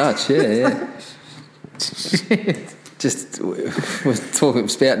when we touch, yeah. Just, we're talking,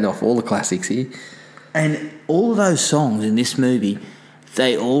 spouting off all the classics here. And all of those songs in this movie,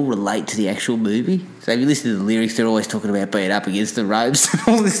 they all relate to the actual movie. So if you listen to the lyrics, they're always talking about being up against the ropes and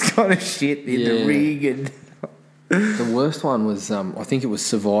all this kind of shit in the Yeah. ring. And The worst one was, I think it was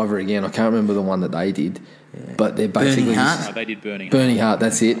Survivor again. I can't remember the one that they did. But they're basically... Burning Heart? No, they did Burning Heart. Burning Heart,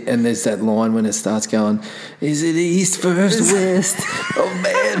 that's it. And there's that line when it starts going, is it East versus West? Oh,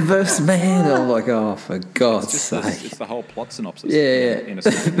 man versus man. And I'm like, oh, for God's It's sake. the whole plot synopsis. Yeah. In a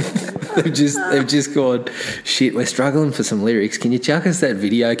sense. They've just gone, shit, we're struggling for some lyrics. Can you chuck us that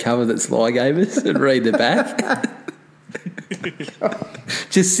video cover that Sly gave us and read the back?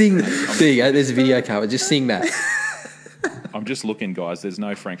 Just sing. There you go, there's a video cover. Just sing that. I'm just looking, guys. There's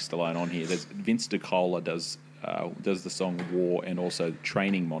no Frank Stallone on here. There's Vince DiCola does the song "War" and also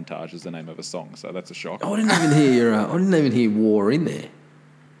 "Training Montage" is the name of a song. So that's a shock. I didn't even hear War in there.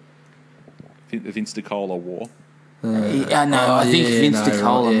 Vince DiCola "War." I think Vince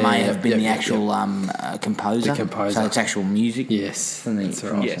DiCola right. Yeah, may yeah, have been yeah, the yeah, actual composer. The composer. So it's actual music. Yes, From the- that's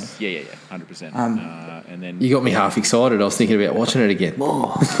right. Yes, yeah, 100%. And then You got me half excited. I was thinking about watching it again.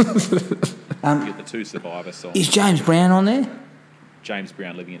 Oh. you get the two Survivor songs. Is James Brown on there? James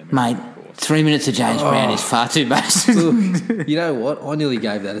Brown living in America, Mate, of course. 3 minutes of James Brown is far too much. Look, you know what? I nearly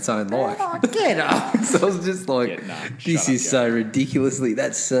gave that its own like. Get up. So I was just like, Yeah, nah, this shut up, is so ridiculously,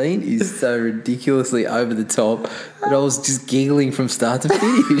 that scene is so ridiculously over the top that I was just giggling from start to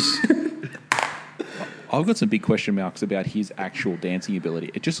finish. I've got some big question marks about his actual dancing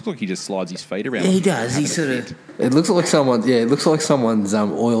ability. It just looks like he just slides his feet around. Yeah, he like he's does. He having a sort of... fit. It looks like someone's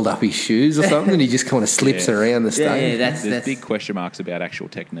oiled up his shoes or something and he just kind of slips Yeah. around the stage. that's There's big question marks about actual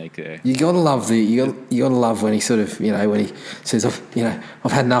technique there. You gotta love you gotta love when he sort of, when he says,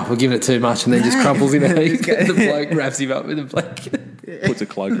 I've had enough, I've given it too much, and then just crumples in a heap and the bloke wraps him up with a blanket. Puts a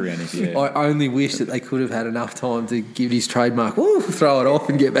cloak around his head. I only wish that they could have had enough time to give his trademark, throw it off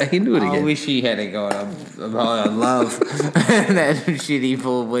and get back into it I again. wish he had gone I'm high on love. That shit he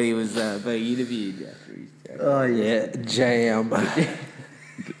pulled when he was being interviewed. After his Oh yeah, jam.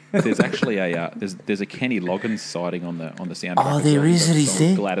 There's actually there's a Kenny Loggins sighting on the soundtrack. Oh, as there well. is, He's got it a is song there?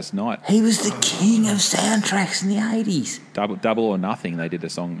 with Gladys Knight. He was the king of soundtracks in the 80s. Double or Nothing. They did a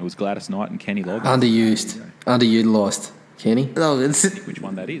song. It was Gladys Knight and Kenny Loggins. Underutilized. Kenny? Which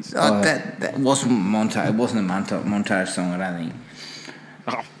one that is? That wasn't montage. It wasn't a montage song, I don't think.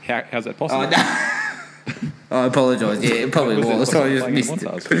 Oh, how's that possible? Oh, no. I apologise. Yeah, it probably was. I just missed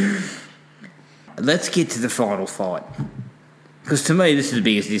it. Let's get to the final fight. Because to me, this is the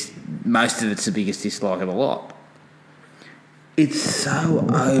biggest. Most of it's the biggest dislike of the lot. It's so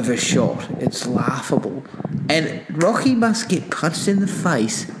overshot. It's laughable. And Rocky must get punched in the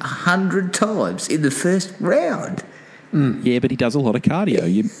face 100 times in the first round. Yeah, but he does a lot of cardio.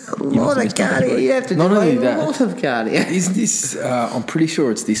 A lot of cardio. You have to Not do only a that- lot of cardio. Is this? I'm pretty sure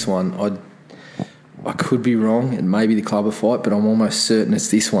it's this one. I could be wrong. It may be the Clubber fight, but I'm almost certain it's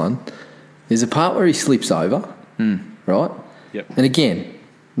this one. There's a part where he slips over, right? Yep. And again,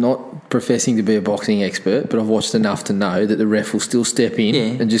 not professing to be a boxing expert, but I've watched enough to know that the ref will still step in Yeah,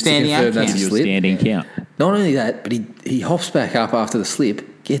 and just to standing confirm out that's a count. Your slip. standing count. Not only that, but he hops back up after the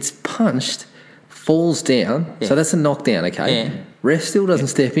slip, gets punched, falls down. Yeah. So that's a knockdown, okay? Yeah. Ref still doesn't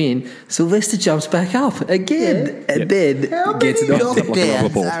step in. Sylvester jumps back up again and then How gets many knocked out.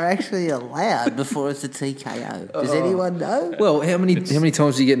 knockdowns are actually allowed before it's a TKO? Does anyone know? Well, how many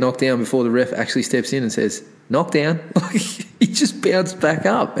times do you get knocked down before the ref actually steps in and says, knockdown? He just bounced back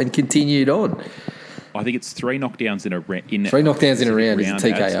up and continued on. I think it's 3 knockdowns in a round. 3 knockdowns in a round is a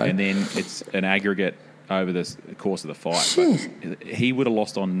TKO. And then it's an aggregate over the course of the fight. Shit. But he would have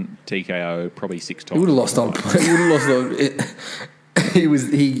lost on TKO probably 6 times. He would have lost on. He would have lost on.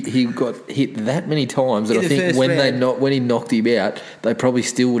 He got hit that many times that In I the think first when he knocked him out, they probably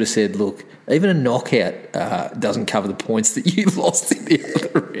still would have said, "Look, even a knockout doesn't cover the points that you lost in the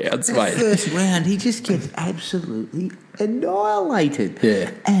other rounds, The mate." first round, he just gets absolutely annihilated.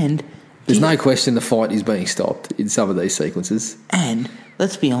 Yeah. And There's no question the fight is being stopped in some of these sequences. And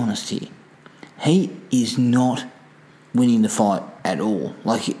let's be honest here, he is not winning the fight at all.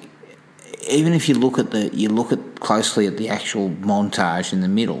 Like, even if you look at closely at the actual montage in the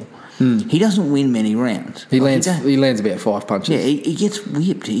middle, he doesn't win many rounds. He Like, lands about 5 punches. Yeah, he gets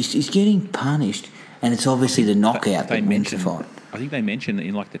whipped. He's getting punished, and it's obviously the knockout that wins the fight. I think they mentioned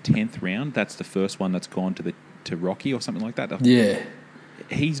in like the 10th round, that's the first one that's gone to Rocky or something like that. Yeah.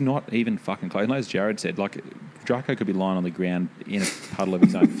 He's not even fucking close. And as Jared said, like Draco could be lying on the ground in a puddle of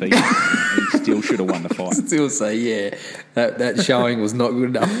his own feet, and he still should have won the fight. Still say, yeah, that showing was not good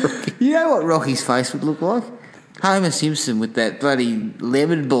enough. You know what Rocky's face would look like? Homer Simpson with that bloody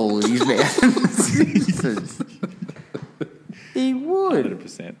lemon ball in his mouth. Jesus. He would.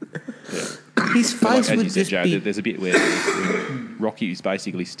 100%. Yeah. His But face like, as would you said, just Jared, be... there's a bit where Rocky is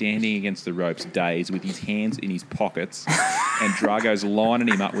basically standing against the ropes, dazed, with his hands in his pockets, and Drago's lining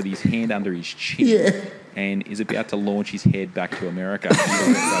him up with his hand under his chin, Yeah. and is about to launch his head back to America.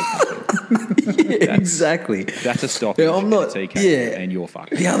 Exactly. That's a stoppage. Yeah, I'm not. TK, Yeah, and you're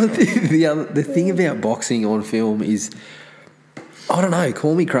fucked. The thing about boxing on film is, I don't know.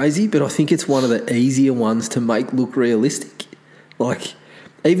 Call me crazy, but I think it's one of the easier ones to make look realistic. Like,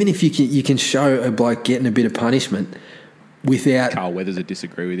 even if you can show a bloke getting a bit of punishment without. Carl Weathers would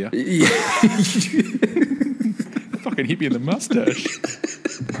disagree with you. Yeah. Fucking hit me in the mustache.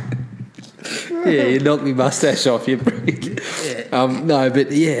 Yeah, you knocked me mustache off, you prick. No,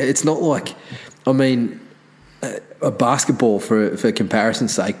 but yeah, it's not like, I mean, a basketball for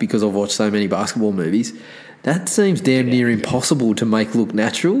comparison's sake, because I've watched so many basketball movies, that seems damn near impossible to make look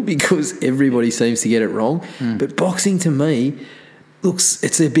natural because everybody seems to get it wrong. But boxing to me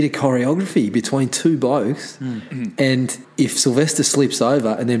it's a bit of choreography between two blokes, and if Sylvester slips over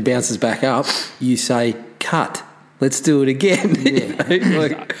and then bounces back up, you say, cut, let's do it again. You know?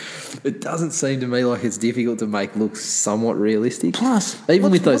 Like, it doesn't seem to me like it's difficult to make look somewhat realistic. Plus,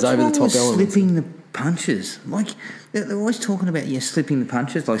 even with those what's wrong over-the-top with elements. slipping the punches. Like, they're always talking about slipping the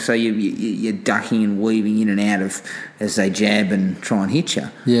punches. Like, so you're ducking and weaving in and out of as they jab and try and hit you.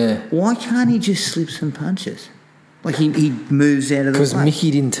 Yeah. Why can't he just slip some punches? Like, he moves out of the way. Because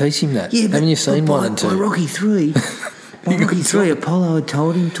Mickey didn't teach him that. Haven't you seen but one and two? By Rocky 3, Apollo had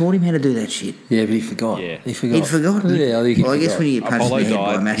taught him how to do that shit. Yeah, but he forgot. Yeah. He forgot. He'd forgotten. Yeah, I think he Well, I guess forgot. when you get punched Apollo in the head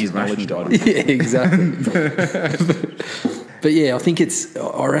by a died, his massive knowledge Russian died. Yeah, exactly. But yeah, I think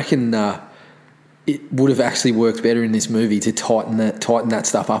I reckon it would have actually worked better in this movie to tighten that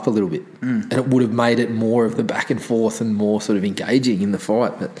stuff up a little bit, and it would have made it more of the back and forth and more sort of engaging in the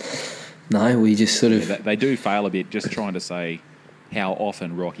fight. But no, we just sort of They do fail a bit just trying to say how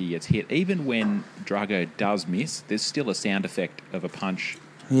often Rocky gets hit. Even when Drago does miss, there's still a sound effect of a punch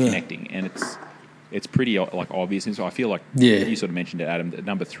connecting, and it's pretty like obvious. And so I feel like you sort of mentioned it, Adam. At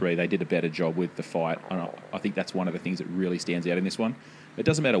number 3, they did a better job with the fight. And I think that's one of the things that really stands out in this one. It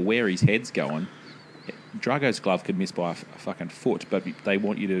doesn't matter where his head's going. Drago's glove could miss by a fucking foot, but they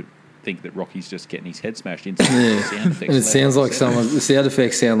want you to think that Rocky's just getting his head smashed into the sound effects. and it sounds like the sound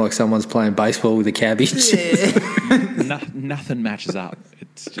effects sound like someone's playing baseball with a cabbage. Nothing matches up.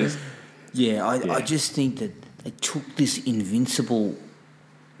 It's just I just think that they took this invincible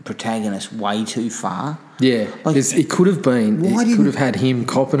protagonist way too far. Yeah, Like, it could have been. why It could didn't- have had him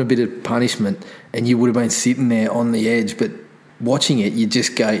copping a bit of punishment, and you would have been sitting there on the edge. But watching it, you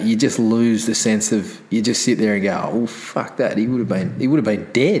just lose the sense of. You just sit there and go, "Oh fuck that!" He would have been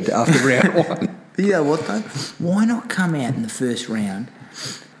dead after round one. You know what though? Why not come out in the first round?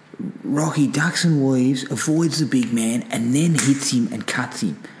 Rocky ducks and weaves, avoids the big man, and then hits him and cuts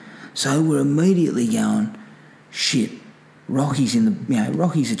him. So we're immediately going, shit. Rocky's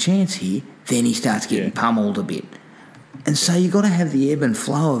Rocky's a chance here. Then he starts getting pummeled a bit, and so you got to have the ebb and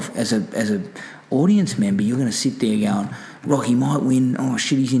flow of as a audience member. You're going to sit there going, Rocky might win. Oh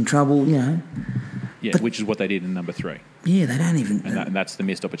shit, he's in trouble. Yeah, which is what they did in number 3. Yeah, they don't even. And that's the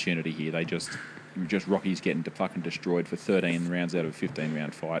missed opportunity here. They just Rocky's getting fucking destroyed for 13 rounds out of a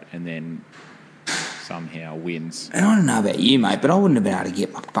 15-round fight, and then somehow wins. And I don't know about you, mate, but I wouldn't have been able to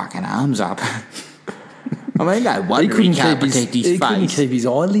get my fucking arms up. I mean, no wonder he can't protect his He couldn't face. keep his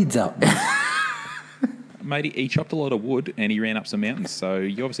eyelids up. Mate, he chopped a lot of wood and he ran up some mountains, so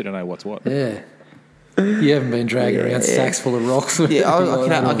you obviously don't know what's what. Yeah. You haven't been dragging around sacks full of rocks. Yeah,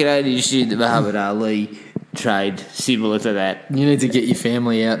 I can only assume that Muhammad Ali trained similar to that. You need to get your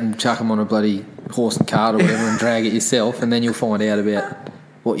family out and chuck them on a bloody horse and cart or whatever and drag it yourself, and then you'll find out about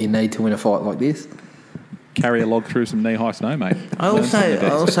what you need to win a fight like this. Carry a log through some knee-high snow, mate. I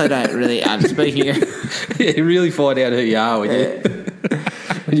also don't really. Speaking of, Yeah, you really find out who you are when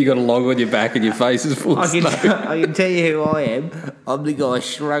when you got a log on your back and your face is full of snow. I can tell you who I am. I'm the guy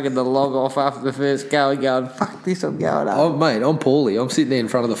shrugging the log off after the first go and going, "Fuck this, I'm going up." Oh, mate, I'm Paulie. I'm sitting there in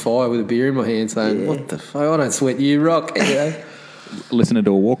front of the fire with a beer in my hand saying, what the fuck, I don't sweat you, Rock. You know? Listening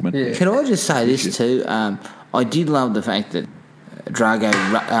to a Walkman. Yeah. Can I just say this too? I did love the fact that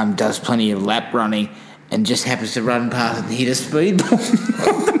Drago does plenty of lap running and just happens to run past and hit a speed bump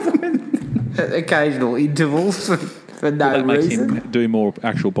at occasional intervals for no That makes reason. him do more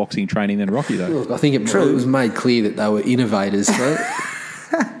actual boxing training than Rocky, though. Look, I think it was made clear that they were innovators, right?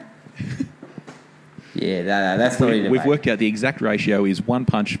 Yeah, no, that's not even. We've worked out the exact ratio is 1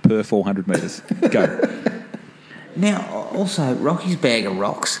 punch per 400 metres. Go. Now, also, Rocky's bag of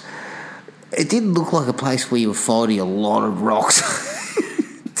rocks. It didn't look like a place where you were fighting a lot of rocks.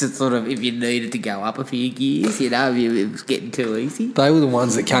 To sort of, if you needed to go up a few gears, you know, if it was getting too easy. They were the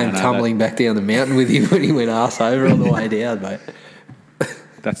ones that came tumbling back down the mountain with him when he went arse over on the way down, mate.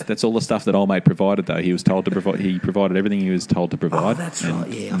 That's all the stuff that old mate provided, though. He was told to provide. He provided everything he was told to provide. Oh, that's and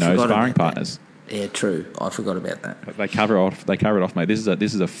right. Yeah, I no forgot sparring about partners. That. Yeah, true. I forgot about that. They cover it off, mate. This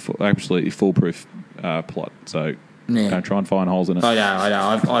is a absolutely foolproof plot. So Yeah. don't try and find holes in it. I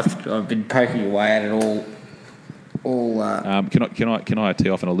know. I've been poking away at it all. Can I tee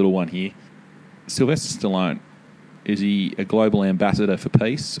off on a little one here? Sylvester Stallone, is he a global ambassador for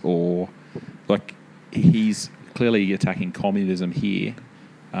peace, or like he's clearly attacking communism here?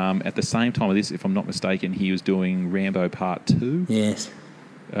 At the same time of this, if I'm not mistaken, he was doing Rambo Part 2, Yes.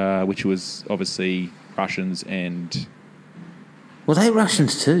 which was obviously Russians and Well, they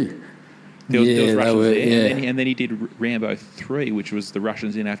Russians too. there was Yeah, they Russians were, there, yeah. and then he did Rambo 3, which was the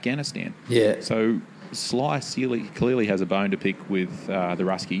Russians in Afghanistan. Yeah. So Sly clearly has a bone to pick with the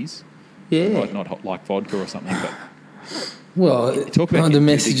Ruskies. Yeah. Not like vodka or something, but Well, Talk about the getting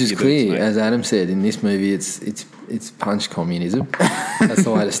message big is to your clear, boots, mate. as Adam said in this movie. It's punch communism. That's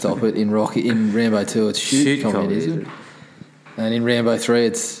the way to stop it. In Rambo 2, it's shoot communism. And in Rambo 3,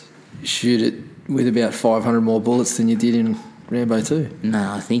 it's shoot it with about 500 more bullets than you did in Rambo 2.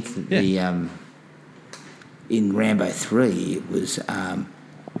 No, I think that in Rambo 3 it was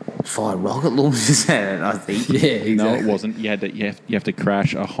fire rocket launchers at it. I think. Yeah, exactly. no, it wasn't. You have to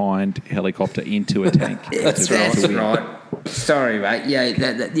crash a Hind helicopter into a tank. That's That's to win. right. Sorry, mate.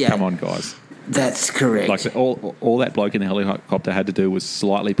 Yeah. Come on, guys. That's correct. Like all that bloke in the helicopter had to do was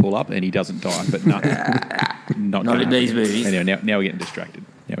slightly pull up, and he doesn't die. But no, not in gonna. these movies. Anyway, now we're getting distracted.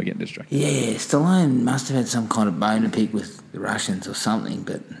 Yeah, Stallone must have had some kind of bone to pick with the Russians or something,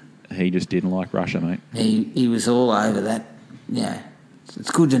 but He just didn't like Russia, mate. he was all over that. Yeah, it's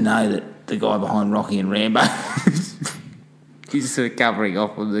good to know that the guy behind Rocky and Rambo is sort of covering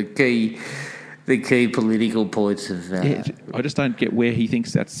off on the key political points of. Yeah, I just don't get where he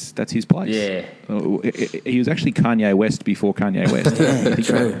thinks that's his place. Yeah. He was actually Kanye West before Kanye West. Yeah,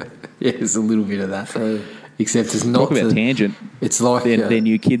 true. Yeah, there's a little bit of that. Except it's not Talk about the- tangent. It's like Their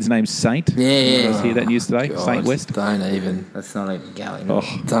new kid's name's Saint. Yeah. You guys hear that news today? God, Saint West. Don't even. That's not even going.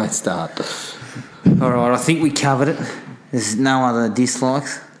 Oh, Don't start. All right, I think we covered it. There's no other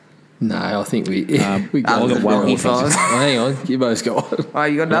dislikes. No, I think we we I've got got one more thing. Five. Oh, hang on, Gibbo's got one. Oh,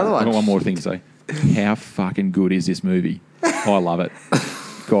 you got another I've got one? one more thing to say. How fucking good is this movie? I love it.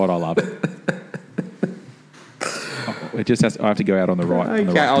 God, I love it. It just has. I have to go out on the right.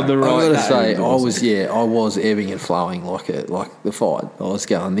 Okay, on the I've right. got to no, say, it's I awesome. was ebbing and flowing like the fight. I was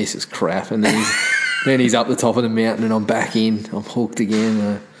going, this is crap, and then he's up the top of the mountain, and I'm back in. I'm hooked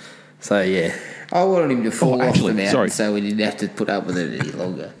again. So yeah, I wanted him to fall off the mountain sorry. so we didn't have to put up with it any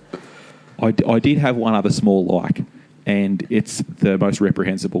longer. I did have one other small like, and it's the most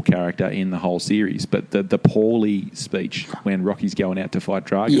reprehensible character in the whole series. But the Paulie speech when Rocky's going out to fight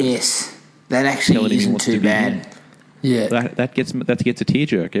Drago. Yes, that Telling actually him he isn't wants to too be bad. yeah, That gets a tear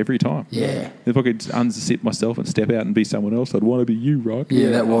jerk every time. Yeah. If I could unzip myself and step out and be someone else, I'd want to be you, right? Yeah,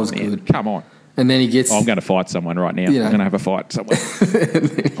 that was Man, good. Come on. And then he gets... I'm going to fight someone right now. You know. I'm going to have a fight somewhere.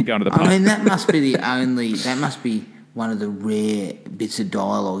 I'm going to the pub. I mean, that must be one of the rare bits of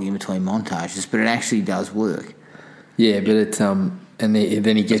dialogue in between montages, but it actually does work. Yeah, but it and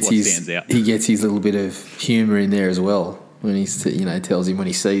then he gets what stands out. his little bit of humour in there as well when he's tells him when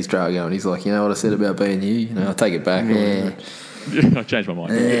he sees Drago and he's like, you know what I said about being you, I'll take it back. Yeah. I changed my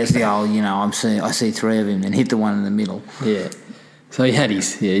mind. There's the old, I see three of him and hit the one in the middle. Yeah. So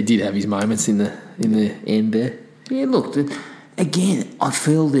he did have his moments in the end there. Yeah, look, again, I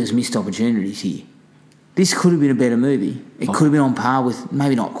feel there's missed opportunities here. This could have been a better movie. It could have been on par with,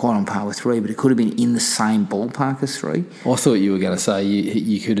 maybe not quite on par with 3, but it could have been in the same ballpark as 3. I thought you were going to say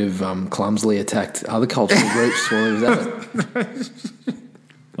you could have clumsily attacked other cultural groups while he was at it.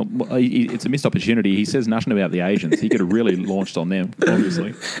 Well, it's a missed opportunity. He says nothing about the Asians. He could have really launched on them,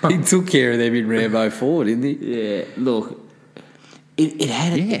 obviously. He took care of them in Rambo 4, didn't he? Yeah, look,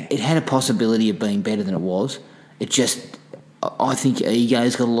 it had a possibility of being better than it was. It just, I think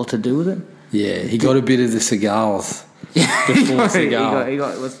ego's got a lot to do with it. Yeah, he got a bit of the cigars. He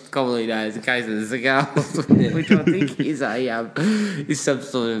got what's commonly known as a case of the cigars, which I think is some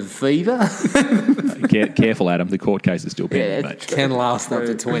sort of fever. Careful, Adam. The court case is still pending, mate. Can last up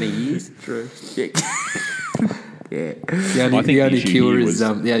to 20 years. True. Yeah. Yeah. The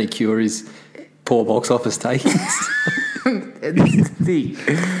only cure is poor box office takings. And this is the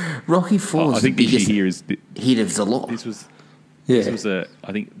thing. Rocky IV I is think the the biggest issue here is hit of the lot. this was Yeah.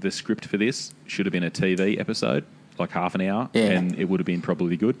 I think the script for this should have been a TV episode, like half an hour, Yeah. and it would have been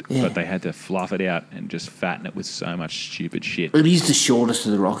probably good. Yeah. But they had to fluff it out and just fatten it with so much stupid shit. It is the shortest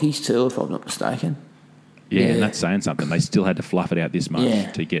of the Rockies too, if I'm not mistaken. Yeah, Yeah. and that's saying something. They still had to fluff it out this much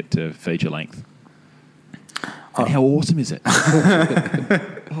Yeah. to get to feature length. And how awesome is it?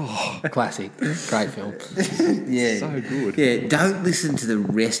 Classic. Great film. Yeah. So good. Yeah, don't listen to the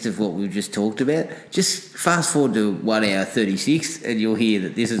rest of what we've just talked about. Just fast forward to 1 hour 36 and you'll hear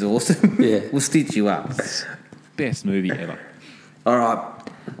that this is awesome. Yeah. We'll stitch you up. Best movie ever. All right.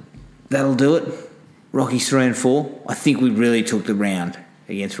 That'll do it. Rocky 3 and 4. I think we really took the round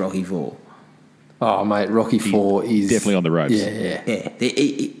against Rocky 4. Oh, mate, Rocky 4 is... Definitely on the ropes. Yeah. Yeah.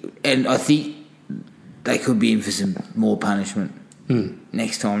 And I think they could be in for some more punishment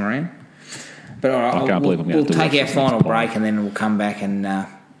next time around. But all right, I can't believe I'm going we'll to have to take watch our this next final part. break and then we'll come back and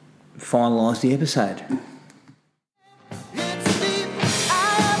finalise the episode.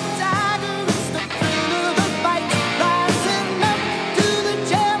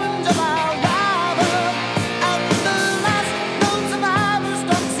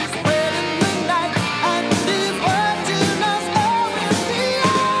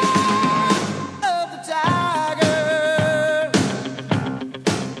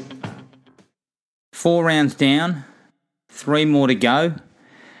 Four rounds down, 3 more to go.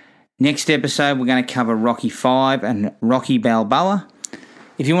 Next episode, we're going to cover Rocky V and Rocky Balboa.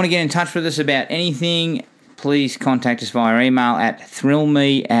 If you want to get in touch with us about anything, please contact us via email at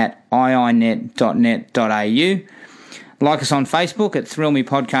thrillme@iinet.net.au. Like us on Facebook at Thrill Me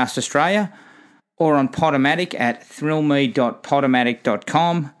Podcast Australia or on Podomatic at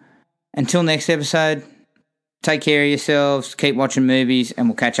thrillme.podomatic.com. Until next episode, take care of yourselves, keep watching movies, and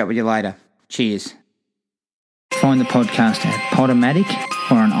we'll catch up with you later. Cheers. Find the podcast at Podomatic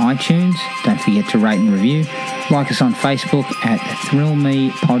or on iTunes. Don't forget to rate and review. Like us on Facebook at Thrill Me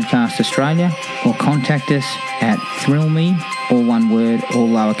Podcast Australia or contact us at thrillme, all one word, all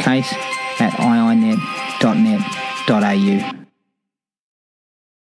lowercase, at iinet.net.au.